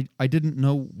 I didn't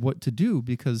know what to do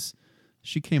because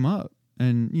she came up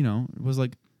and, it was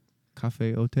like,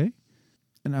 cafe au thé?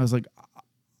 And I was like,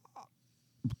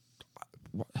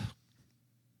 what?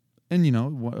 And,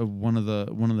 one of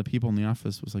the people in the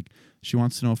office was like, she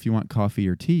wants to know if you want coffee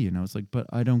or tea. And I was like, but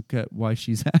I don't get why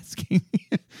she's asking.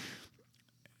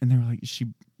 And they were like, she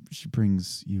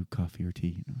brings you coffee or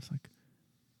tea. And I was like,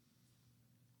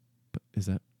 but is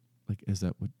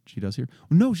that what she does here?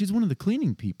 Well, no, she's one of the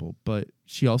cleaning people, but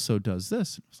she also does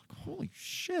this. And I was like, holy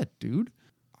shit, dude.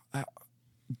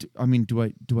 I mean, do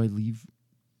I leave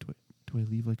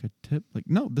like a tip? Like,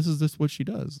 no, this is what she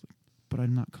does. But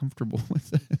I'm not comfortable with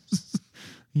this.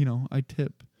 I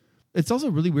tip. It's also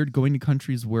really weird going to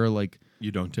countries where like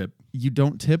you don't tip,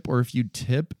 or if you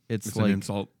tip, it's like an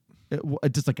insult.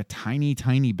 It's just like a tiny,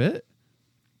 tiny bit.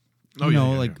 Oh,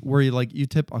 yeah, where you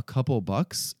tip a couple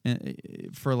bucks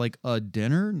for like a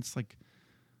dinner, and it's like,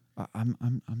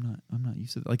 I'm not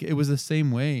used to that. Like it was the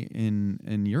same way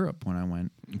in Europe when I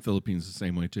went. In Philippines, the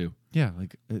same way too. Yeah,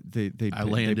 like they I pay,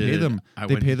 landed. they pay them I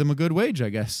they went- pay them a good wage, I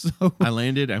guess. So I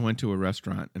landed. I went to a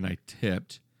restaurant and I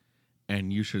tipped,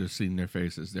 and you should have seen their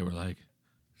faces. They were like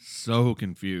so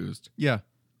confused. yeah,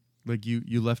 like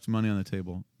you left money on the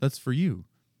table. That's for you,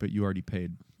 but you already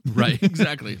paid. Right?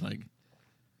 Exactly. Like,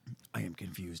 I am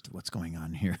confused. What's going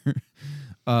on here?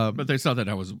 but they saw that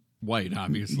I was white.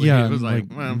 Obviously, Yeah, It was like,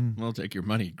 like, well, we'll take your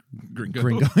money, gringo.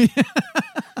 Gringo.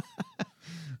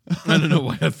 I don't know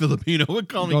why a Filipino would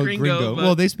call me Oh, gringo. But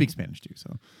Well, they speak Spanish too,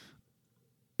 so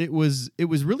it was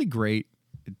really great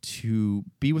to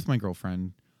be with my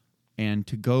girlfriend and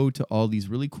to go to all these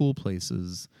really cool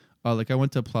places. Like I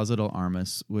went to Plaza del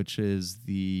Armas, which is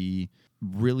the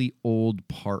really old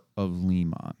part of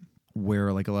Lima,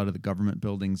 where like a lot of the government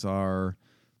buildings are,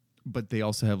 but they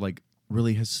also have like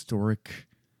really historic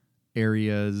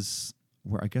areas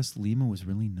where I guess Lima was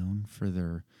really known for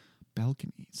their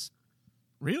balconies.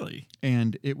 really,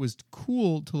 And it was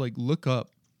cool to like look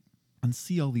up and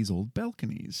see all these old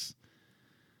balconies.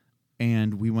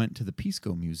 And we went to the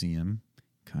Pisco Museum,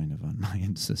 kind of on my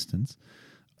insistence,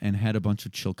 and had a bunch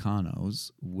of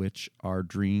chilcanos, which are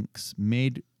drinks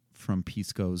made from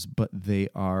piscos, but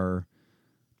they're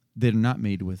not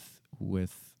made with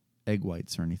egg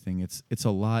whites or anything. It's a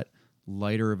lot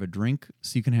lighter of a drink,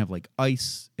 so you can have like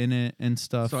ice in it and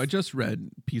stuff. so I just read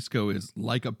Pisco is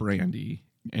like a brandy,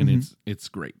 and it's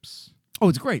grapes. Oh,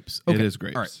 it's grapes. Okay. It is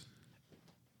grapes. All right.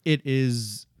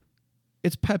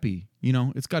 It's peppy,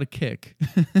 it's got a kick.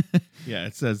 Yeah,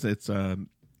 it says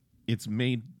it's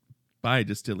made by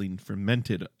distilling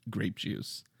fermented grape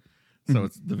juice. So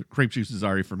it's the grape juice is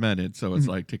already fermented. So it's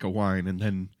like take a wine and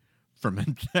then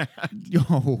ferment that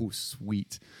Oh,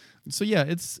 sweet. So yeah,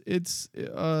 it's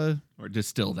or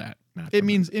distill that. Not it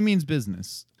ferment. means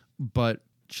business. But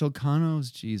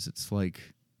Chilcanos, geez, it's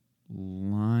like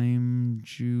lime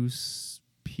juice,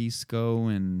 pisco,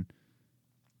 and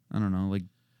I don't know, like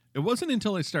It wasn't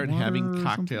until I started water or having something?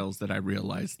 cocktails that I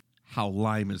realized how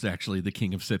lime is actually the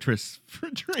king of citrus for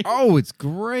drink. oh, it's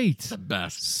great. The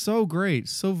best. So great,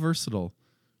 so versatile.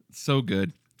 So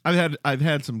good. I've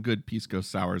had some good pisco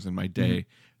sours in my day.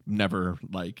 Never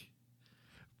like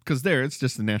because it's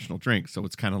just a national drink, so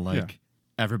it's kind of like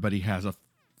everybody has a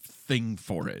thing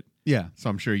for it. Yeah. So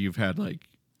I'm sure you've had like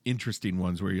interesting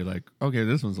ones where you're like, okay,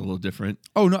 this one's a little different.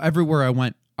 Oh no, everywhere I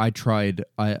went, I tried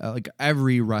like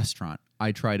every restaurant,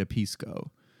 I tried a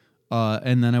pisco.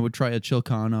 And then I would try a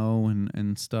Chilcano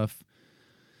and stuff.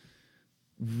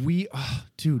 We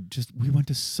went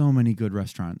to so many good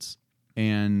restaurants,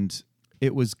 and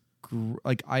it was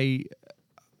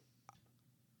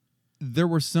there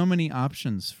were so many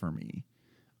options for me,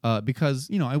 because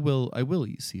I will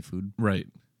eat seafood, Right.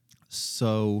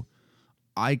 so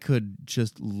I could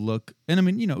just look, and I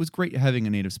mean it was great having a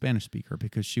native Spanish speaker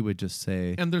because she would just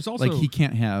say, And there's also like he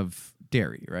can't have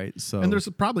dairy, right? So and there's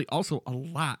probably also a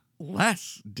lot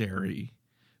less dairy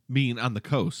being on the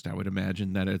coast. I would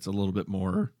imagine that it's a little bit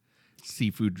more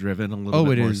seafood driven, a little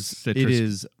bit it more is. citrus. It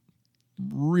is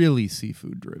really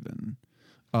seafood driven,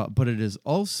 but it is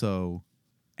also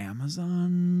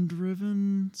Amazon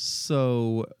driven.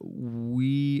 So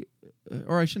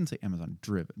or I shouldn't say Amazon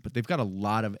driven, but they've got a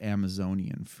lot of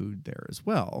Amazonian food there as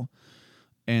well.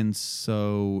 And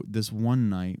so this one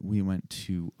night we went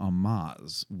to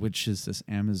Amaz, which is this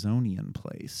Amazonian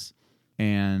place,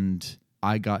 and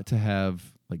I got to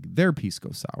have like their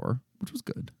pisco sour, which was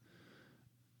good.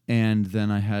 And then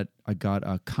I got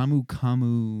a camu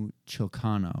camu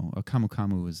chilcano. A camu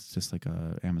camu is just like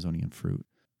a Amazonian fruit.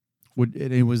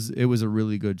 It was a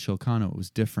really good chilcano. It was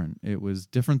different. It was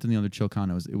different than the other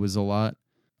chilcanos. It was a lot.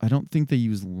 I don't think they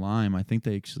used lime. I think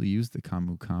they actually used the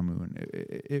camu camu, and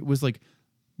it was like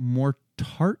more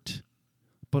tart,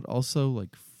 but also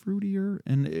like fruitier,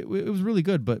 and it was really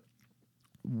good. But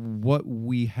what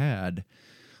we had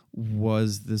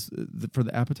was for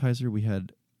the appetizer, we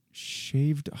had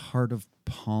shaved heart of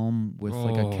palm with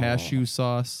like a cashew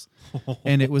sauce,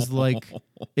 and it was like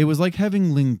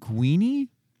having linguine.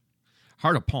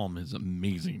 Heart of palm is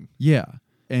amazing. Yeah.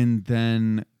 And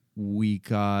then we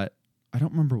got, I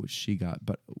don't remember what she got,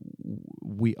 but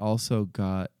we also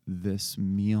got this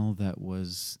meal that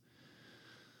was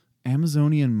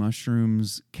Amazonian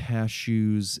mushrooms,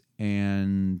 cashews,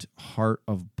 and heart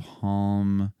of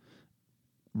palm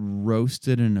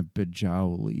roasted in a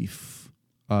bajau leaf,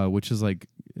 which is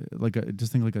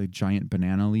just think like a giant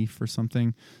banana leaf or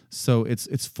something. So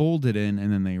it's folded in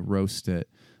and then they roast it.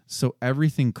 So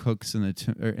everything cooks in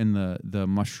the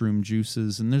mushroom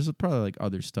juices, and there's probably like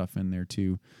other stuff in there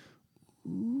too.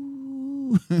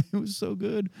 ooh, it was so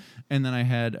good. And then I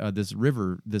had this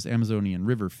Amazonian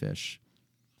river fish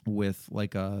with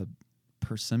like a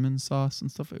persimmon sauce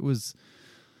and stuff. It was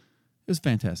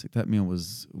fantastic. That meal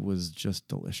was just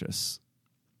delicious.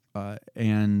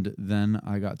 And then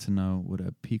I got to know what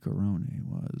a picorone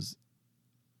was.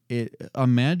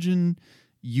 Imagine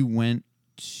you went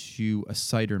to a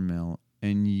cider mill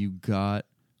and you got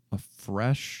a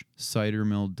fresh cider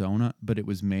mill donut, but it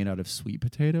was made out of sweet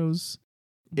potatoes.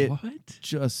 What?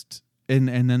 Just and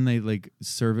then they like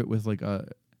serve it with like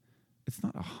it's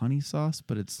not a honey sauce,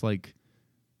 but it's like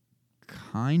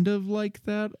kind of like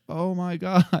that. Oh my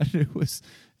God. It was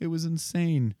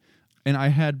insane. And I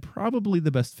had probably the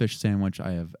best fish sandwich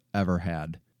I have ever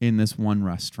had in this one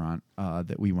restaurant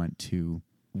that we went to,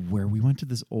 where we went to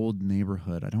this old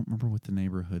neighborhood. I don't remember what the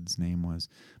neighborhood's name was,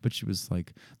 but she was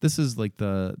like, this is like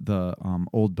the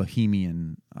old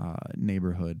Bohemian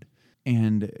neighborhood.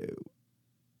 And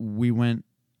we went,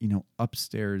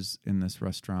 upstairs in this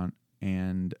restaurant,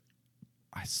 and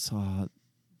I saw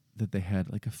that they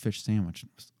had like a fish sandwich.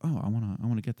 I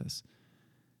want to get this.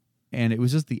 And it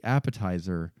was just the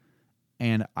appetizer,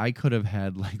 and I could have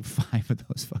had like 5 of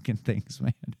those fucking things,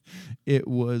 man. It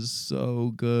was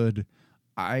so good.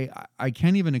 I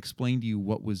can't even explain to you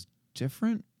what was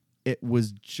different. It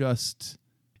was just,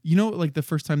 like the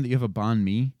first time that you have a banh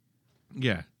mi.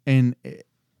 Yeah.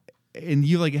 And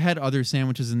you like had other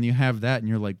sandwiches and you have that and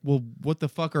you're like, well, what the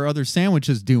fuck are other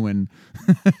sandwiches doing?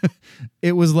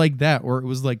 It was like that, where it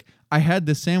was like, I had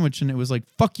this sandwich and it was like,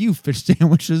 fuck you, fish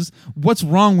sandwiches. What's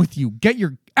wrong with you? Get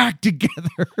your act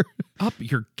together. Up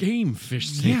your game, fish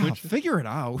sandwich. Yeah, figure it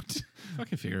out.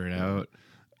 Fucking figure it out.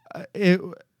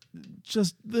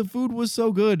 The food was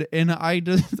so good, and I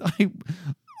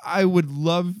would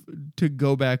love to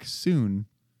go back soon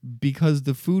because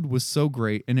the food was so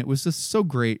great, and it was just so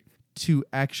great to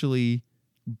actually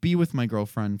be with my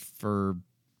girlfriend for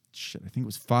I think it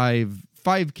was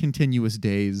five continuous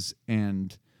days,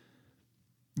 and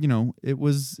it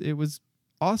was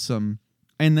awesome.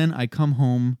 And then I come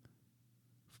home.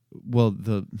 Well,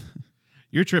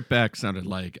 your trip back sounded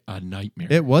like a nightmare.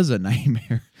 It was a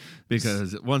nightmare.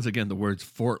 Because, once again, the words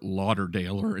Fort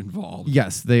Lauderdale are involved.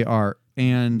 Yes, they are.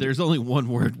 And there's only one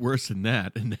word worse than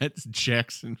that, and that's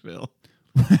Jacksonville.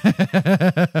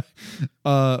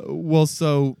 Well,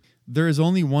 so there is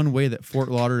only one way that Fort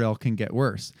Lauderdale can get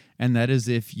worse, and that is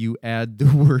if you add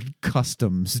the word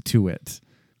customs to it.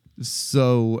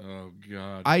 So oh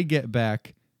God. I get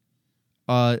back.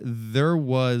 There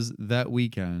was that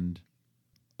weekend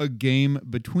a game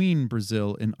between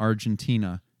Brazil and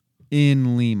Argentina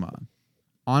in Lima.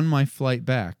 On my flight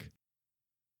back,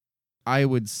 I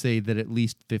would say that at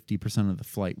least 50% of the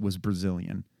flight was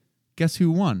Brazilian. Guess who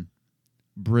won?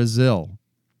 Brazil.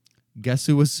 Guess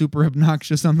who was super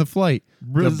obnoxious on the flight?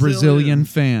 The Brazilian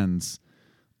fans.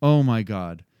 Oh my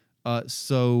God.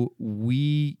 So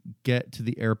we get to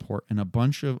the airport and a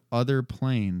bunch of other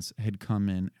planes had come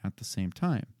in at the same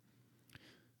time.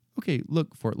 Okay,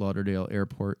 look, Fort Lauderdale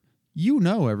Airport,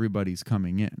 everybody's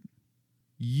coming in.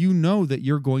 You know that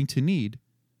you're going to need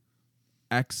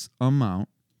X amount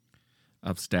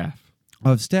of staff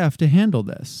to handle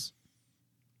this.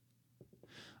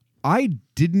 I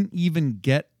didn't even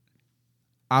get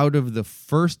out of the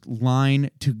first line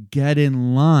to get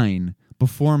in line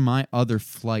before my other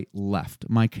flight left,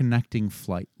 my connecting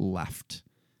flight left.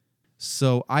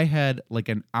 So I had like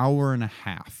an hour and a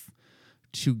half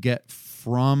to get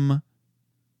from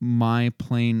my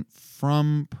plane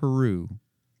from Peru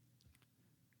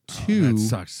to... that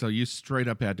sucks. So you straight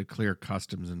up had to clear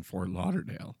customs in Fort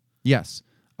Lauderdale. Yes.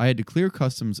 I had to clear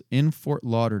customs in Fort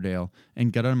Lauderdale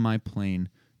and get on my plane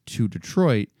to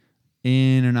Detroit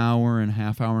in an hour and a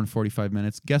half, hour and 45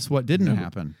 minutes. Guess what didn't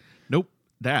happen? Nope.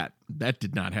 That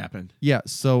did not happen. Yeah,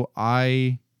 so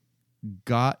I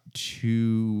got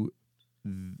to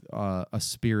a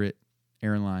Spirit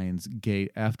Airlines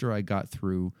gate after I got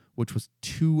through, which was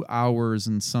 2 hours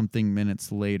and something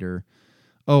minutes later.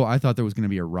 Oh, I thought there was going to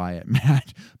be a riot,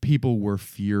 Matt. People were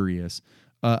furious.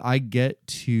 I get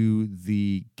to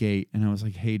the gate, and I was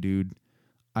like, hey, dude,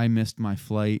 I missed my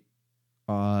flight.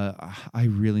 I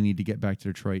really need to get back to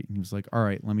Detroit. And he was like, all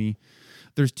right,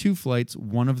 there's 2 flights.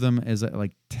 One of them is at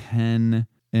like 10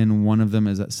 and one of them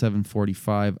is at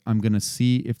 7:45. I'm going to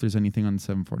see if there's anything on the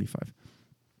 7:45.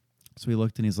 So he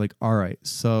looked and he's like, all right,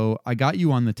 so I got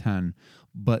you on the 10,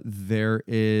 but there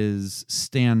is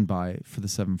standby for the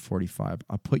 7:45.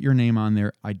 I'll put your name on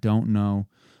there. I don't know,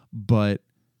 but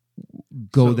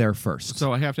go there first.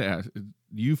 So I have to ask,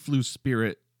 you flew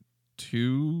Spirit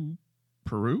to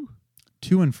Peru?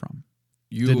 To and from.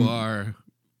 You are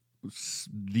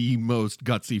the most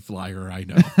gutsy flyer I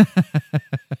know.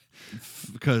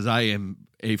 Because I am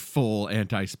a full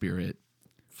anti-spirit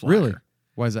flyer. Really?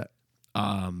 Why is that?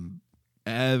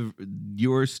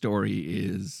 Your story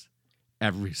is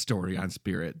every story on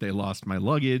Spirit. They lost my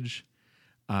luggage,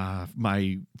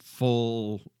 my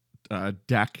full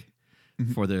deck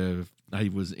for I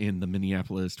was in the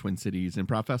Minneapolis Twin Cities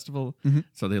Improv Festival,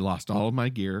 so they lost all of my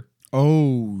gear.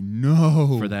 Oh,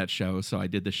 no. For that show. So I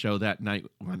did the show that night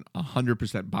on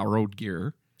 100% borrowed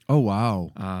gear. Oh,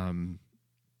 wow.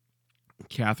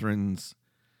 Catherine's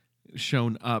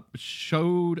showed up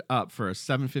for a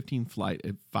 7:15 flight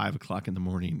at 5:00 in the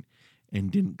morning and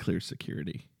didn't clear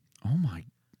security. Oh, my.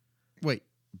 Wait,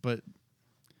 but.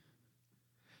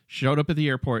 Showed up at the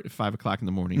airport at 5:00 in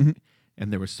the morning,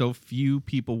 and there were so few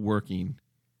people working,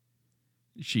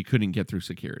 she couldn't get through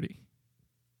security.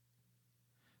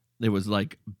 It was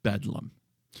like bedlam.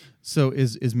 So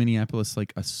is Minneapolis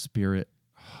like a Spirit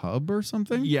hub or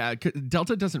something? Yeah,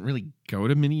 Delta doesn't really go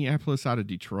to Minneapolis out of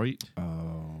Detroit.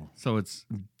 Oh. So it's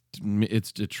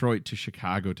Detroit to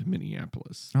Chicago to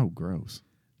Minneapolis. Oh, gross.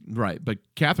 Right, but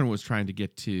Catherine was trying to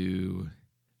get to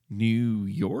New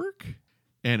York,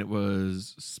 and it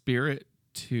was Spirit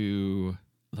to,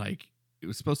 like, it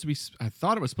was supposed to be, I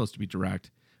thought it was supposed to be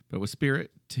direct, but it was Spirit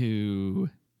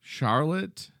to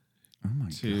Charlotte. Oh,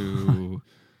 my God.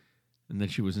 And then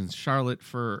she was in Charlotte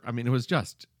for, I mean, it was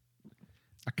just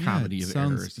a comedy of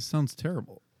errors. It sounds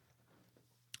terrible.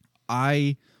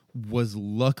 I was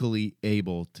luckily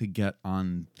able to get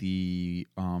on the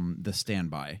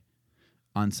standby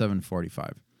on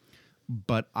 7:45,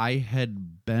 but I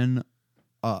had been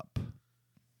up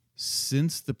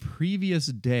since the previous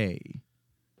day.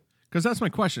 Because that's my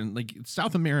question. Like,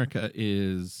 South America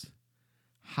is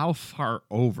how far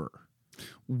over?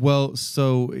 Well,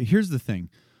 so here's the thing.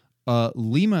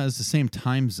 Lima is the same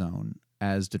time zone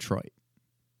as Detroit.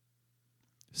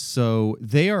 So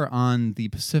they are on the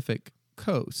Pacific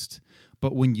coast.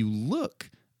 But when you look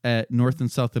at North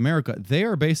and South America, they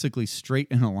are basically straight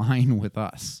in a line with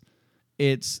us.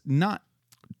 It's not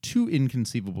too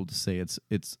inconceivable to say it's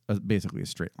basically a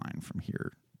straight line from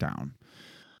here down.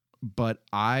 But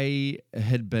I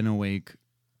had been awake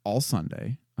all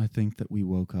Sunday. I think that we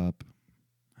woke up,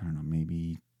 I don't know,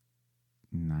 maybe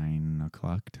 9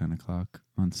 o'clock, 10 o'clock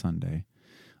on Sunday.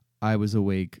 I was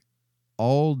awake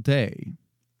all day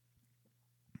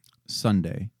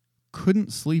Sunday,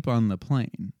 couldn't sleep on the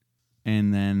plane,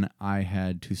 and then I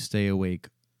had to stay awake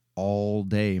all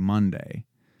day Monday.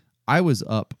 I was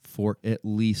up for at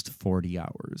least 40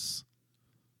 hours.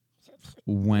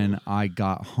 When I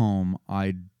got home,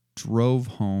 I drove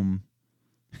home.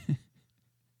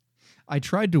 I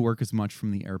tried to work as much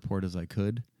from the airport as I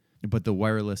could, but the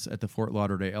wireless at the Fort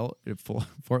Lauderdale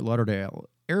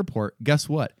airport, guess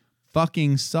what?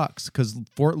 Fucking sucks, because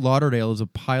Fort Lauderdale is a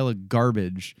pile of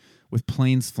garbage with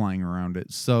planes flying around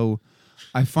it. So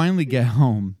I finally get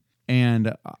home,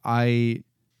 and I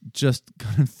just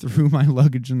kind of threw my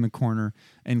luggage in the corner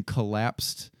and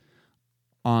collapsed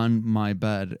on my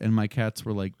bed. And my cats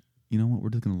were like, you know what? We're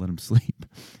just going to let him sleep.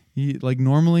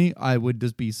 Normally I would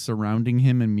just be surrounding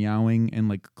him and meowing and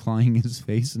like clawing his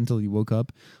face until he woke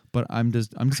up. But I'm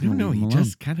just going to leave him alone. He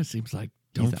just kind of seems like,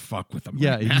 don't fuck with him.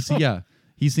 Yeah. Right now.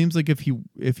 He seems like if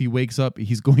he wakes up,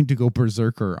 he's going to go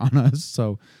berserker on us.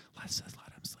 So let's just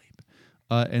let him sleep.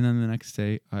 And then the next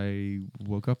day I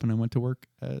woke up and I went to work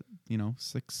at,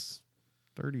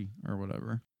 6:30 or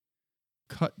whatever.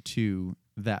 Cut to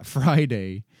that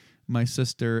Friday, my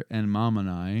sister and mom and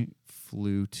I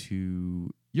flew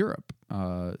to Europe,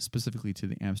 specifically to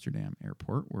the Amsterdam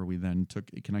airport, where we then took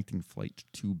a connecting flight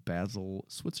to Basel,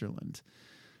 Switzerland.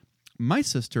 My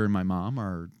sister and my mom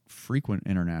are frequent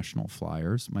international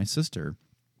flyers. My sister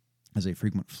is a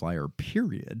frequent flyer,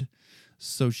 period.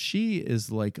 So she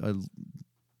is like a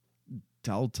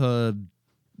Delta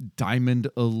Diamond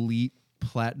Elite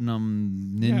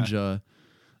Platinum Ninja. Yeah.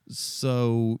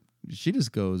 So she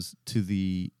just goes to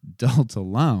the Delta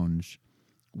Lounge,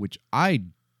 which I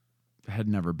had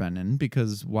never been in,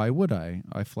 because why would I?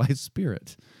 I fly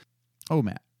Spirit. Oh,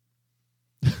 Matt.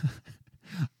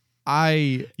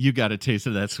 You got a taste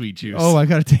of that sweet juice. Oh, I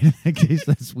got a taste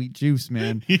of that sweet juice,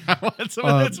 man. Yeah, I want some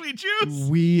of that sweet juice.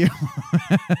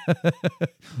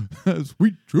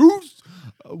 Sweet juice.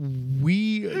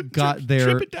 We got there.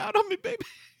 Trip it down on me, baby.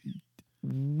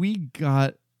 We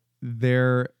got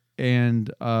there,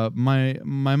 and my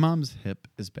mom's hip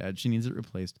is bad. She needs it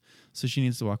replaced, so she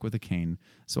needs to walk with a cane.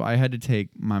 So I had to take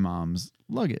my mom's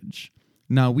luggage.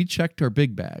 Now, we checked our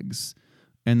big bags,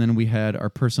 and then we had our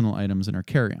personal items and our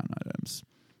carry-on items.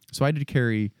 So I had to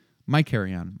carry my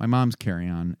carry-on, my mom's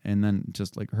carry-on, and then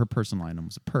just like her personal item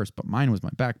was a purse, but mine was my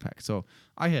backpack. So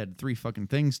I had 3 fucking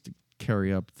things to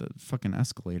carry up the fucking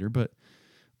escalator. But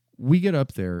we get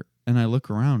up there and I look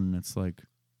around and it's like,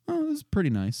 oh, this is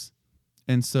pretty nice.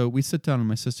 And so we sit down and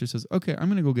my sister says, okay, I'm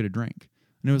going to go get a drink.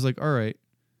 And it was like, all right,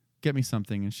 get me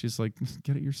something. And she's like,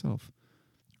 get it yourself,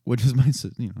 which is my, it's a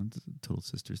total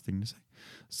sister's thing to say.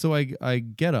 So I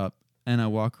get up and I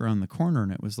walk around the corner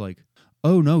and it was like,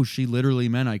 oh no, she literally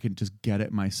meant I could just get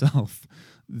it myself.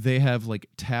 They have like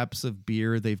taps of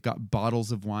beer, they've got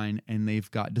bottles of wine, and they've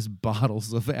got just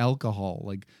bottles of alcohol,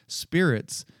 like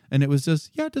spirits. And it was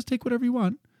just, yeah, just take whatever you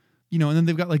want. And then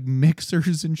they've got like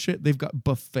mixers and shit. They've got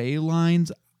buffet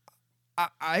lines.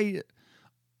 I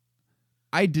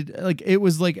did, like, it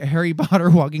was like Harry Potter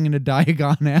walking into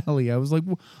Diagon Alley. I was like,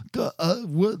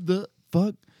 what the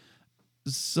fuck?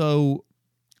 So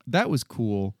that was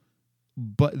cool.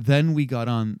 But then we got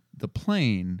on the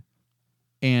plane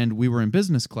and we were in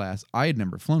business class. I had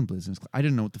never flown business class. I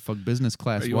didn't know what the fuck business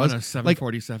class Are you was. on a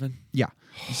 747? Yeah.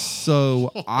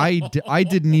 So I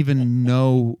didn't even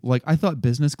know. Like, I thought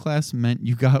business class meant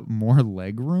you got more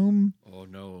leg room. Oh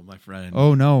no, my friend.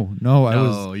 Oh no.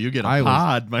 No, you get a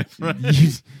pod, my friend.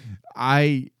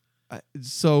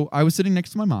 So I was sitting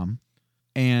next to my mom,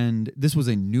 and this was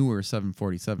a newer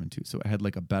 747 too. So it had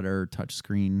like a better touch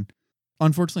screen.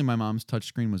 Unfortunately, my mom's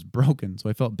touchscreen was broken, so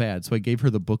I felt bad. So I gave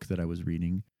her the book that I was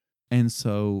reading. And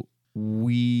so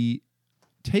we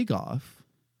take off,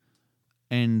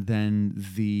 and then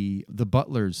the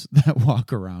butlers that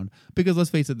walk around, because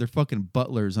let's face it, they're fucking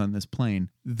butlers on this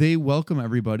plane. They welcome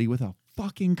everybody with a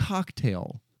fucking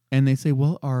cocktail. And they say,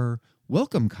 well, our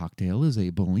welcome cocktail is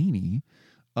a Bellini.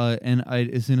 And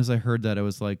as soon as I heard that, I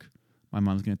was like, my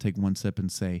mom's going to take one sip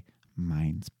and say,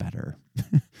 mine's better.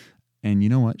 And you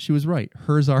know what? She was right.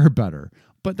 Hers are better.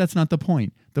 But that's not the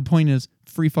point. The point is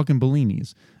free fucking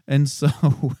Bellinis. And so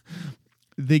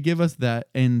they give us that,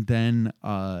 and then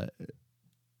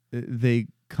they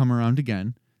come around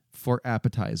again for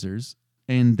appetizers,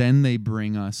 and then they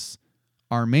bring us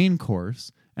our main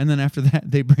course, and then after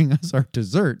that they bring us our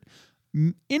dessert.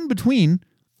 In between,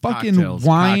 fucking Cocktails,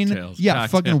 wine. cocktails, yeah,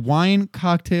 cocktails. fucking wine,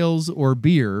 cocktails, or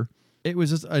beer. It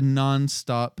was just a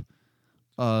nonstop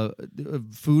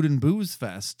food and booze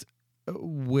fest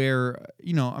where,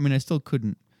 I still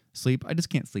couldn't sleep. I just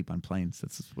can't sleep on planes.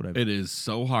 That's just what It is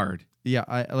so hard. Yeah,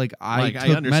 I took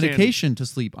understand. medication to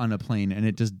sleep on a plane, and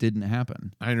it just didn't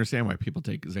happen. I understand why people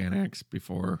take Xanax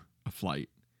before a flight.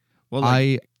 Well,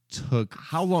 I took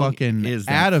how long fucking is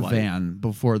that Ativan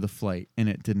before the flight, and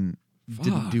it didn't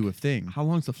do a thing. How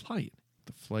long's the flight?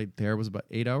 The flight there was about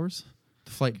 8 hours.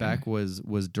 The flight back was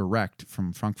direct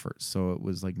from Frankfurt, so it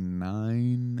was like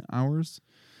 9 hours.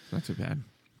 Not too bad.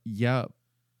 Yeah,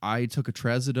 I took a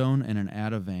Trazodone and an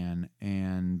Ativan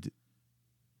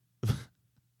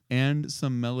and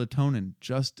some melatonin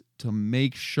just to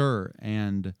make sure.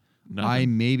 And I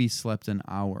maybe slept an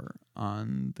hour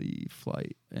on the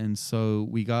flight. And so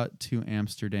we got to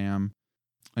Amsterdam,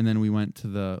 and then we went to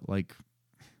the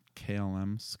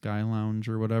KLM Sky Lounge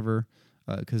or whatever.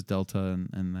 Because Delta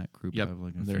and that group have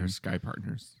like a they're thing. Sky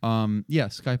Partners. Yeah,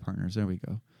 Sky Partners. There we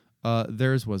go.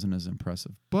 Theirs wasn't as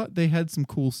impressive, but they had some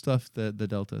cool stuff that the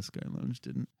Delta Sky Lounge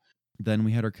didn't. Then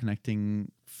we had our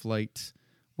connecting flight,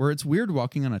 where it's weird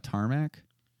walking on a tarmac.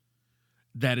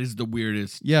 That is the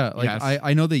weirdest. Yeah, yes.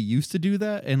 I know they used to do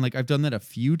that, and I've done that a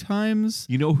few times.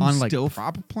 You know who on still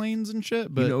prop planes and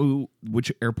shit. But you know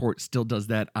which airport still does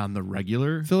that on the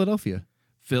regular? Philadelphia,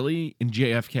 Philly, and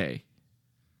JFK.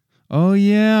 Oh,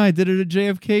 yeah, I did it at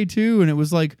JFK, too, and it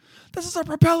was like, this is a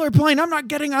propeller plane. I'm not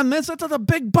getting on this. That's how the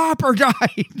Big Bopper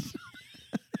died.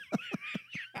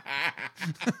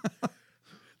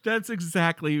 That's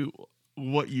exactly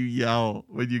what you yell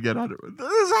when you get on it.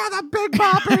 This is how the Big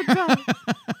Bopper died.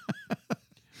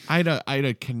 I had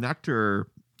a connector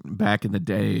back in the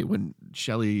day when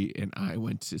Shelly and I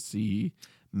went to see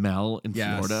Mel in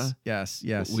Florida. Yes.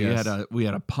 We had a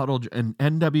an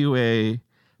NWA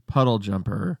puddle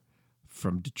jumper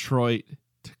from Detroit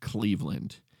to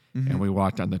Cleveland, and we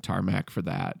walked on the tarmac for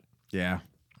that. Yeah.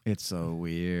 It's so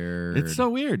weird.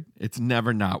 It's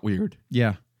never not weird.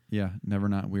 Yeah, never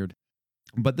not weird.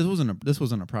 But this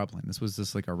wasn't a prop plane. This was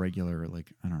just like a regular,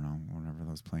 I don't know, whatever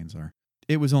those planes are.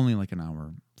 It was only like an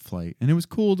hour flight, and it was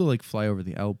cool to fly over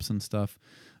the Alps and stuff.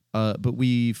 But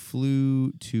we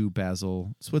flew to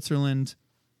Basel, Switzerland.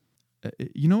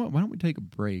 You know what? Why don't we take a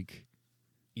break?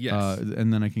 Yes.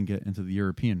 And then I can get into the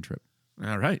European trip.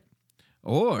 All right.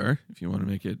 Or if you want to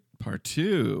make it part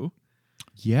 2.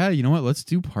 Yeah, you know what? Let's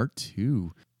do part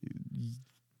 2.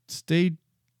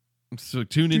 So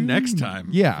tune in next time.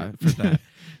 Yeah. For that.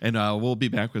 And we'll be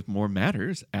back with more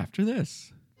matters after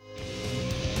this.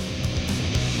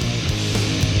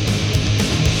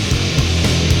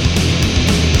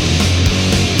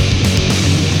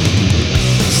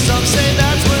 Some say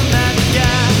that's where man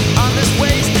began, on this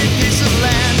wasted piece of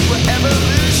land where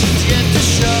evolution's yet to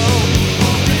show.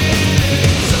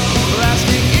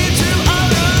 Blasting into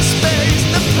outer space,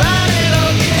 the planet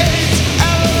of the apes,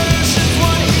 evolution's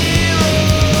one hero.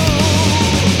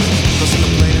 Crossing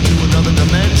a plane into another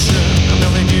dimension, a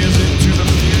million years into the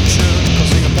future.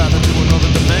 Crossing a path into another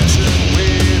dimension,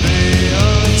 with the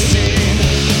unseen.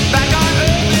 Back on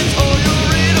Earth, it's all you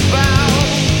read about.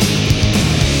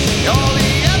 All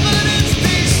the evidence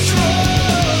destroyed.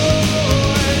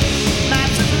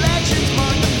 Massive legends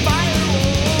mark the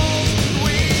firewalls.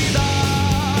 We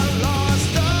are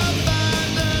lost,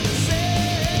 abandoned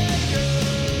saviors.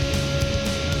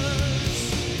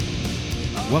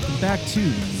 Welcome back to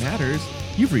Matters.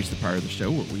 You've reached the part of the show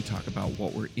where we talk about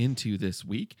what we're into this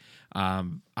week.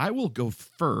 I will go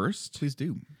first. Please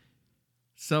do.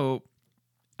 So,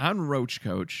 on Roach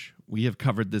Coach, we have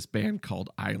covered this band called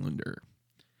Islander.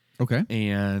 Okay.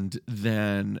 And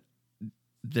then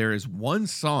there is one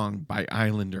song by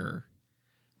Islander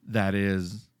that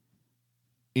is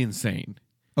insane.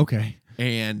 Okay.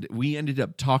 And we ended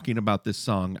up talking about this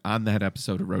song on that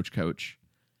episode of Roach Coach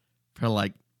for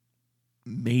like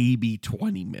maybe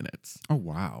 20 minutes. Oh,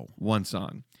 wow. One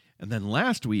song. And then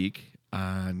last week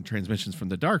on Transmissions from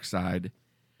the Dark Side,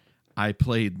 I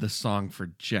played the song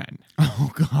for Jen.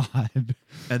 Oh, God.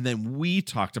 And then we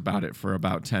talked about it for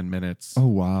about 10 minutes. Oh,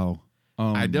 wow.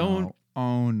 Oh, I don't- No.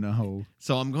 Oh, no.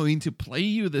 So I'm going to play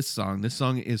you this song. This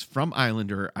song is from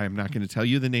Islander. I am not going to tell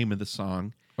you the name of the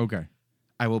song. Okay.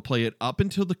 I will play it up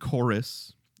until the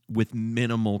chorus with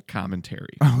minimal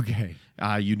commentary. Okay.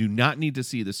 You do not need to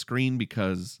see the screen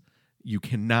because you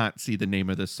cannot see the name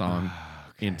of this song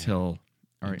Okay. until...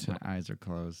 All right. until- My eyes are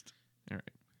closed. all right.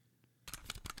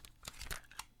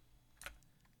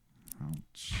 Oh,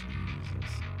 Jesus.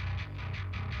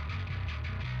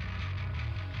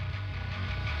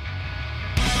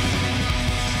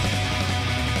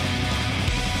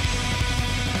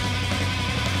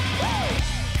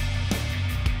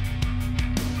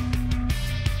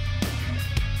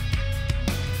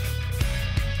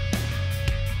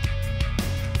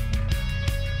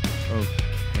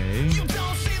 Okay. You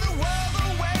don't see the world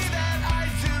the way that I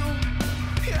do.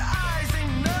 Your eyes, they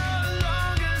no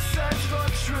longer search for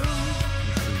truth.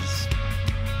 This is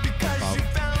Because About you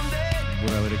found it.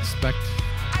 what I would expect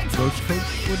I Roach don't Coach feel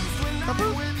would used when I'm cover.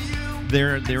 with you.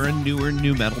 They're a newer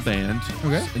new metal band.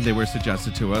 Okay. And they were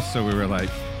suggested to us, so we were like,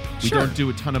 we Sure. don't do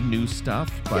a ton of new stuff,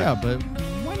 but Yeah, but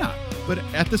why not? but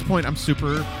at this point I'm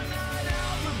super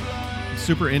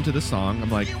into the song. I'm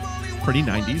like pretty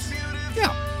 90s.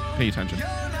 Yeah. Pay attention. You're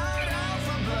not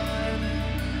alpha blind.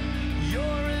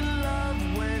 You're in love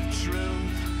with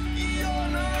truth. You're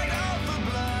not alpha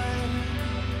blind.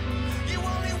 You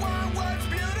only want what's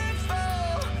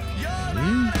beautiful. You're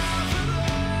not alpha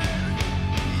blind.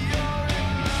 You're in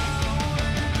love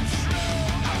with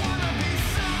truth. I wanna be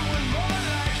someone more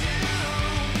like you.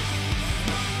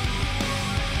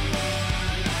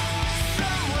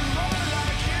 Someone more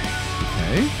like you.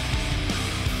 Okay.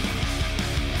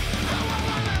 I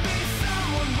wanna be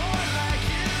someone more like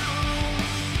you.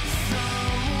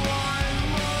 Someone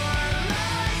more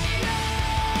like you.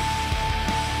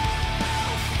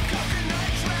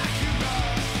 Coconut Dracula.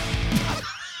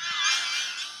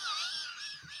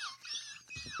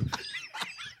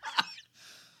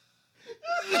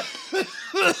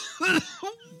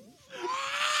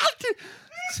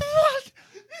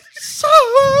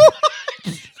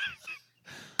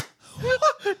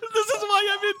 This is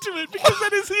why I'm into it, because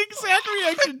that is the exact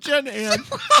reaction Jen had.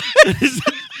 It is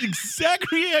the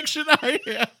exact reaction I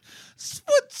had.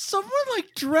 What? Someone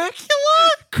like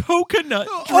Dracula? Coconut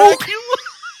Oh. Dracula.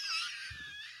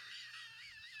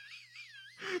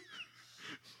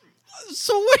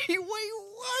 So wait.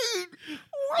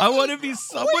 I want to be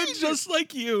someone just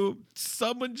like you.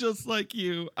 Someone just like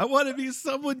you. I want to be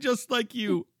someone just like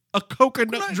you. A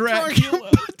coconut Dracula.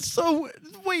 But so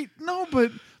wait, no,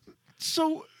 but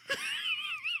so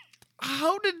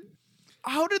how did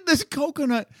this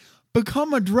coconut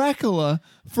become a Dracula?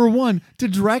 For one,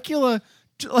 did Dracula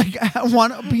like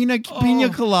want a pina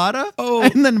colada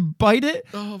and then bite it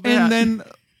Oh, man. and then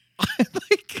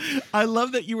like I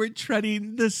love that you were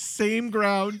treading the same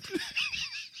ground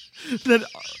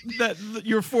that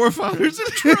your forefathers have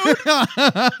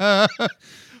trod.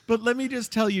 But let me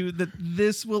just tell you that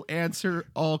this will answer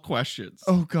all questions.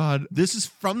 Oh God. This is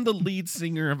from the lead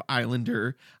singer of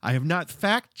Islander. I have not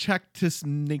fact checked to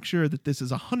make sure that this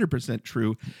is 100%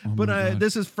 true, but God.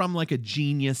 this is from like a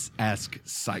Genius-esque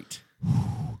site.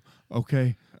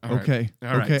 Okay. All right. Okay.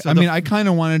 All right. Okay. So I the- mean, I kind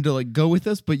of wanted to like go with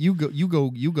this, but you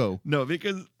go. No,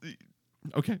 because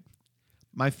okay,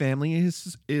 my family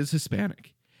is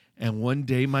Hispanic, and one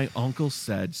day my uncle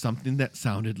said something that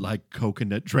sounded like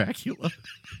Coconut Dracula.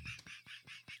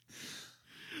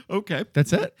 Okay,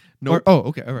 That's it? Nope. Oh,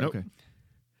 okay. All right. Nope. Okay.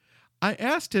 I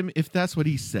asked him if that's what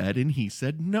he said, and he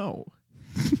said no.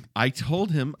 I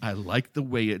told him I liked the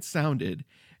way it sounded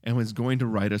and was going to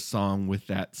write a song with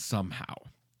that somehow.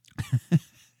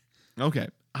 Okay,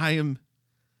 I'm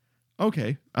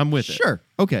with it. Sure.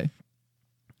 Okay.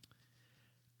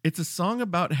 It's a song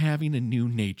about having a new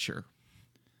nature.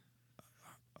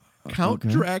 Count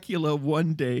okay. Dracula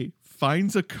one day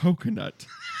finds a coconut.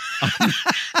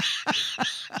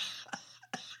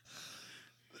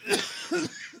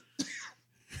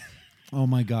 Oh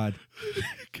my God.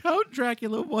 Count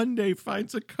Dracula one day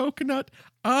finds a coconut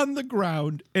on the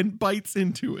ground and bites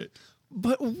into it.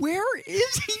 But where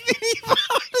is he that he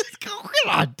found this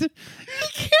coconut? He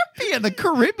can't be in the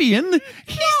Caribbean.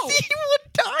 He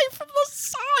would die from the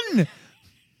sun.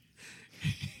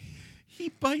 He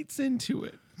bites into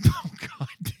it. Oh God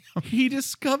damn. He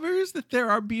discovers that there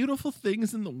are beautiful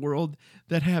things in the world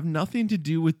that have nothing to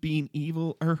do with being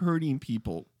evil or hurting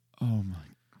people. Oh my.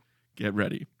 Get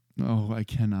ready. Oh, I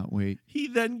cannot wait. He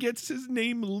then gets his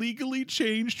name legally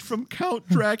changed from Count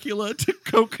Dracula to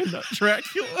Coconut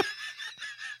Dracula.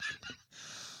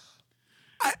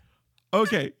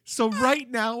 Okay, so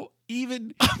right now,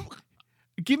 even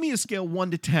give me a scale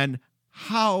 1 to 10.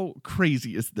 How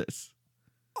crazy is this?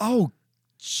 Oh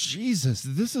Jesus.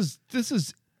 This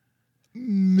is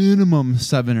minimum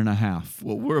 7.5.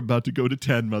 Well, we're about to go to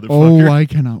 10, Oh, motherfucker. I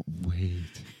cannot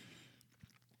wait.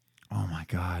 Oh my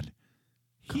God.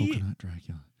 Coconut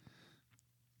Dracula.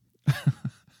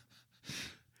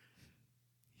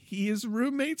 He is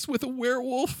roommates with a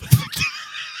werewolf.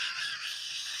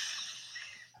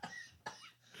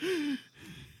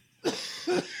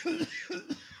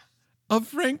 A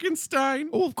Frankenstein,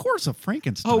 Oh, of course, a a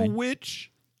Frankenstein.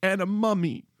 witch, and a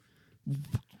mummy.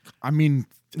 I mean,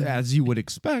 as you would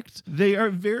expect. They are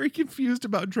very confused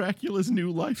about Dracula's new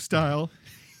lifestyle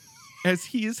as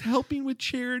he is helping with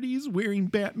charities, wearing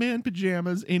Batman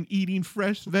pajamas, and eating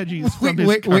fresh veggies from his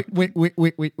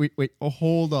Wait. Oh,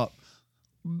 hold up.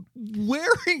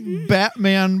 Wearing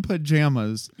Batman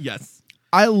pajamas. Yes.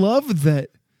 I love that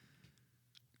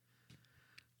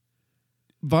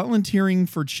volunteering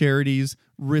for charities,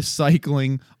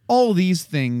 recycling, all these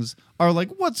things are like,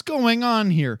 what's going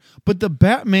on here? But the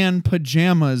Batman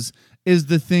pajamas is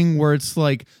the thing where it's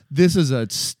like, this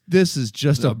is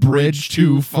just a bridge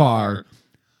too far.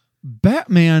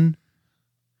 Batman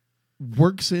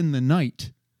works in the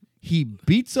night. He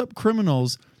beats up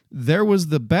criminals. There was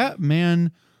the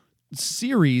Batman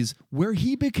series where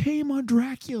he became a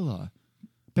Dracula.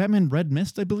 Batman Red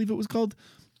Mist, I believe it was called.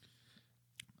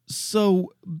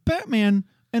 So Batman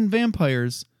and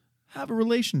vampires have a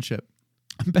relationship.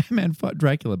 Batman fought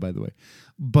Dracula, by the way.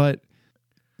 But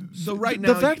So right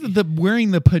the now, fact that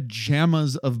wearing the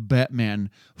pajamas of Batman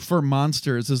for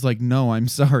monsters is like, no, I'm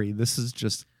sorry. This is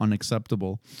just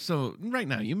unacceptable. so right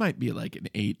now you might be like an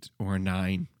 8 or a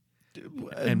 9,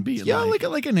 and be Yeah, like,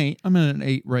 like an 8. I'm at an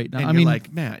 8 right now. and I you're mean,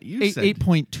 like, Matt, you said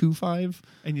 8.25.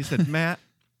 and you said, Matt,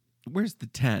 where's the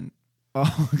 10?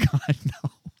 Oh God,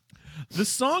 no. The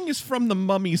song is from the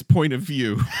mummy's point of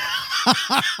view.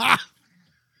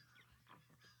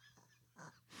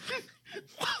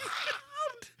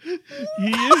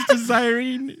 He is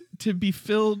desiring to be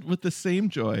filled with the same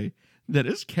joy that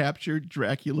has captured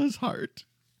Dracula's heart.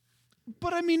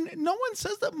 But I mean, no one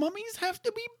says that mummies have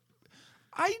to be.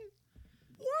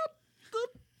 What the?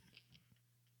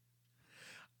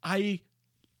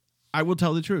 I will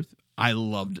tell the truth. I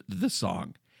loved the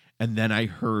song. And then I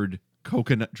heard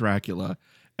Coconut Dracula,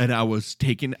 and I was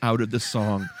taken out of the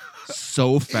song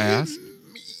so fast.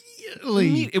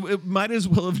 It might as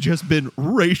well have just been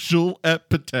racial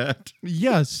epithet.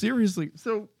 Yeah, seriously.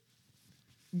 So,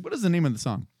 what is the name of the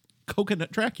song?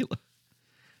 Coconut Dracula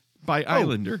by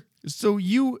Islander. So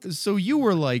you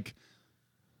were like,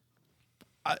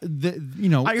 I heard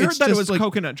it's that it just was like,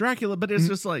 Coconut Dracula, but it's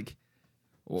just like,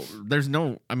 Well, there's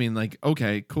no, I mean, like,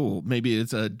 okay, cool. Maybe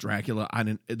it's a Dracula.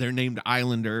 They're named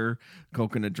Islander,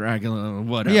 Coconut Dracula,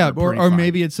 whatever. Yeah, pretty or fine.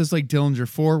 maybe it's just like Dillinger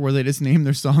 4 where they just name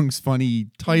their songs funny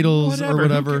titles or Who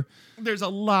whatever. There's a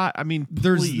lot. I mean,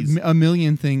 There's please. a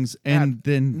million things, and At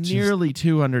then just, nearly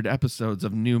 200 episodes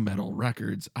of new metal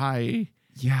records. I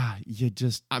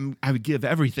would give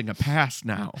everything a pass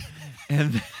now.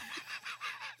 And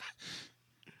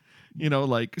you know,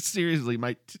 like, seriously,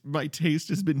 my taste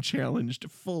has been challenged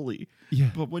fully. Yeah.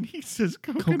 But when he says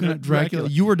Coconut Dracula,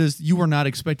 you were not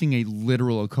expecting a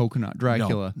literal coconut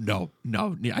Dracula. No.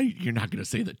 You're not going to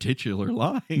say the titular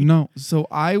line. No. So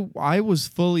I was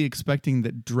fully expecting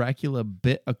that Dracula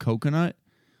bit a coconut,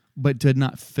 but did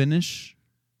not finish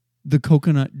the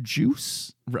coconut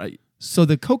juice. Right. So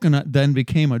the coconut then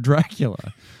became a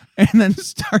Dracula and then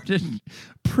started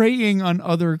preying on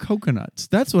other coconuts.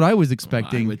 That's what I was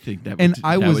expecting. I would think that And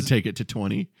would, would take it to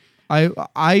 20.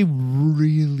 I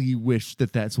really wish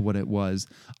that that's what it was.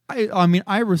 I mean,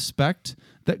 I respect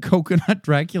that Coconut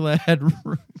Dracula had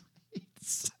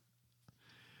roommates.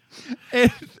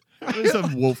 And It was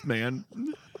a wolf man.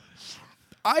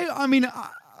 I mean,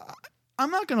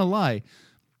 I'm not going to lie.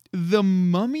 The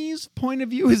Mummy's point of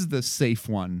view is the safe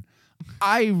one.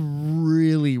 I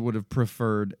really would have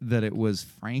preferred that it was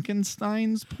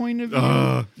Frankenstein's point of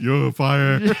view. You're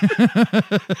fired.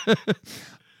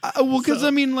 Well, because I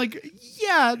mean, like,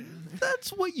 yeah, that's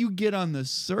what you get on the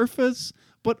surface,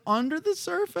 but under the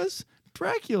surface,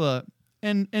 Dracula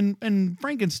and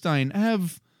Frankenstein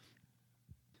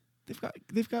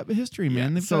they've got history,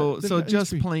 man. They've so got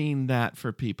just history. playing that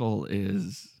for people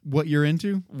is What you're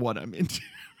into? what I'm into.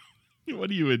 What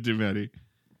are you into, Maddie?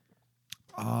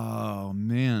 Oh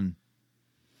man,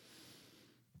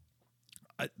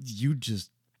 you just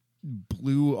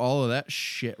blew all of that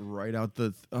shit right out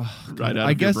the. Right out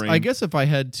I of your guess. brain. I guess if I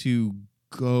had to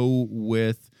go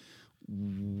with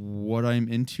what I'm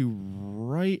into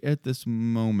right at this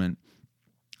moment,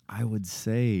 I would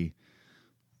say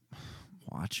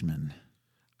Watchmen.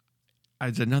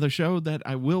 It's another show that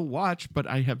I will watch, but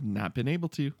I have not been able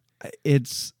to.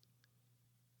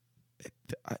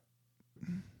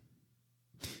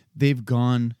 They've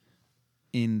gone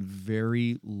in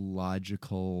very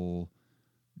logical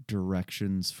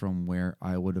directions from where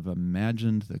I would have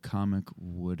imagined the comic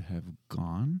would have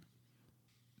gone.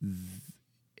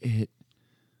 It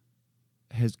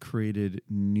has created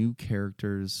new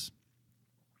characters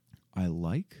I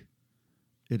like.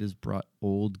 It has brought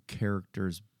old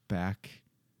characters back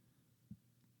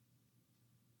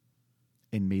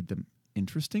and made them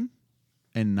interesting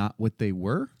and not what they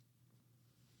were.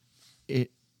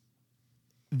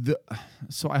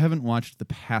 So I haven't watched the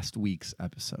past week's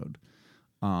episode.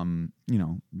 Being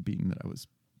that I was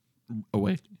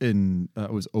Away. I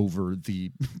was over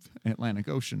the Atlantic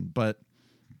Ocean, but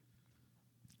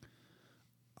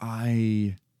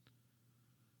I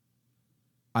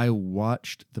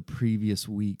watched the previous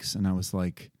weeks and I was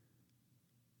like,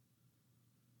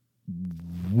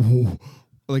 whoa.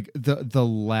 Like the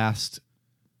last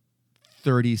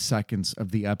 30 seconds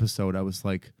of the episode, I was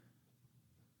like,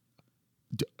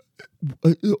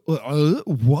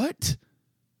 what?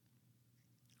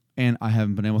 And I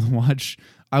haven't been able to watch.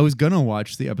 I was gonna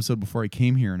watch the episode before I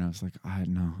came here, and I was like, I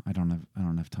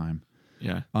don't have time.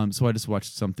 Yeah. So I just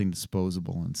watched something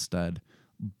disposable instead.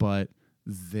 But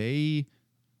they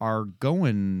are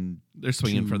going. They're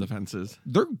swinging for the fences.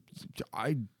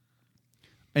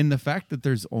 And the fact that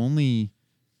there's only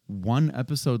one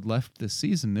episode left this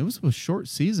season. It was a short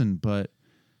season, but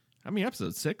How many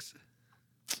episodes? 6?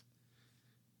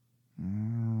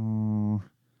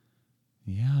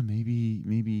 Yeah,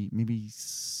 maybe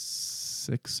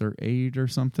 6 or 8 or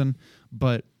something.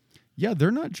 But yeah,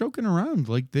 they're not joking around.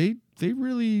 Like they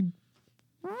really.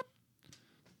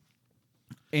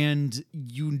 And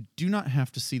you do not have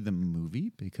to see the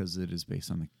movie because it is based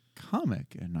on the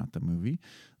comic and not the movie.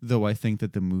 Though I think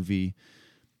that the movie,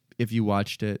 if you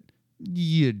watched it,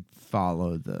 you'd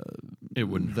follow It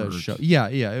wouldn't the hurt. show. Yeah,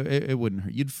 it wouldn't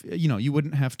hurt. You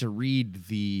wouldn't have to read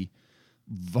the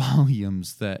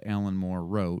volumes that Alan Moore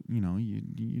wrote.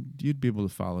 You'd be able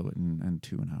to follow it in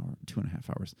 2.5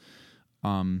 hours.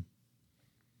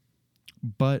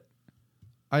 But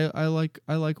I like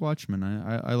Watchmen.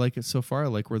 I like it so far. I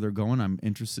like where they're going. I'm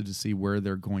interested to see where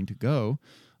they're going to go.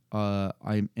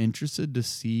 I'm interested to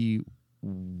see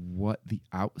what The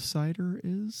Outsider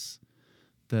is.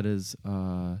 That is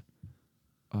a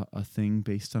thing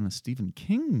based on a Stephen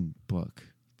King book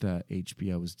that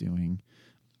HBO is doing.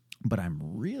 But I'm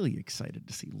really excited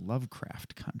to see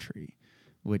Lovecraft Country,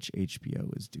 which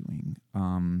HBO is doing.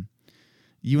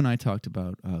 You and I talked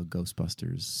about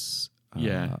Ghostbusters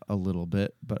a little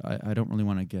bit, but I don't really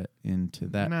want to get into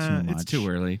that too much. It's too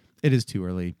early. It is too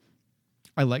early.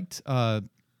 I liked Wonder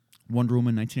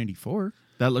Woman 1984.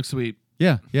 That looks sweet.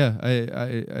 Yeah.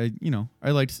 I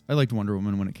liked Wonder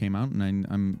Woman when it came out, and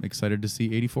I'm excited to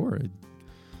see 84.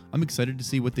 I'm excited to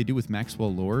see what they do with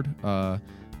Maxwell Lord,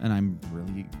 and I'm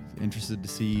really interested to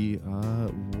see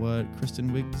what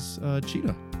Kristen Wiig's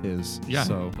Cheetah is. Yeah,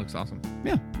 so looks awesome.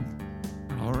 yeah.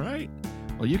 All right.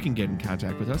 Well, you can get in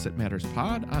contact with us at Matters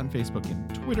Pod on Facebook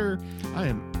and Twitter. I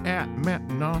am at Matt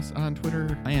Noss on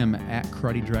Twitter. I am at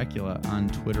Cruddy Dracula on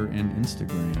Twitter and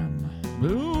Instagram.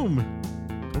 Boom.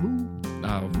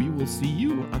 We will see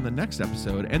you on the next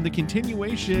episode and the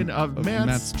continuation of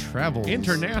Matt's travels,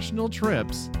 international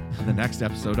trips on the next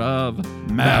episode of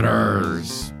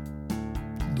Matters.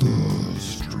 The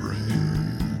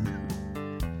Strain.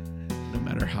 No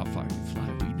matter how far we fly,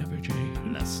 we never change.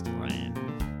 Let's land.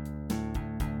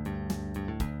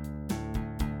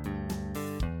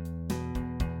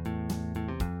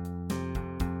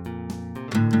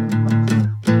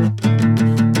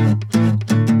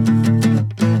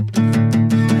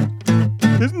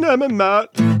 His name is Matt.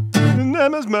 His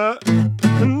name is Matt.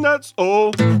 And that's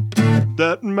all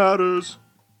that matters.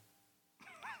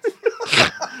 It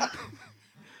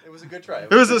was a good try.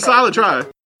 It was a solid try.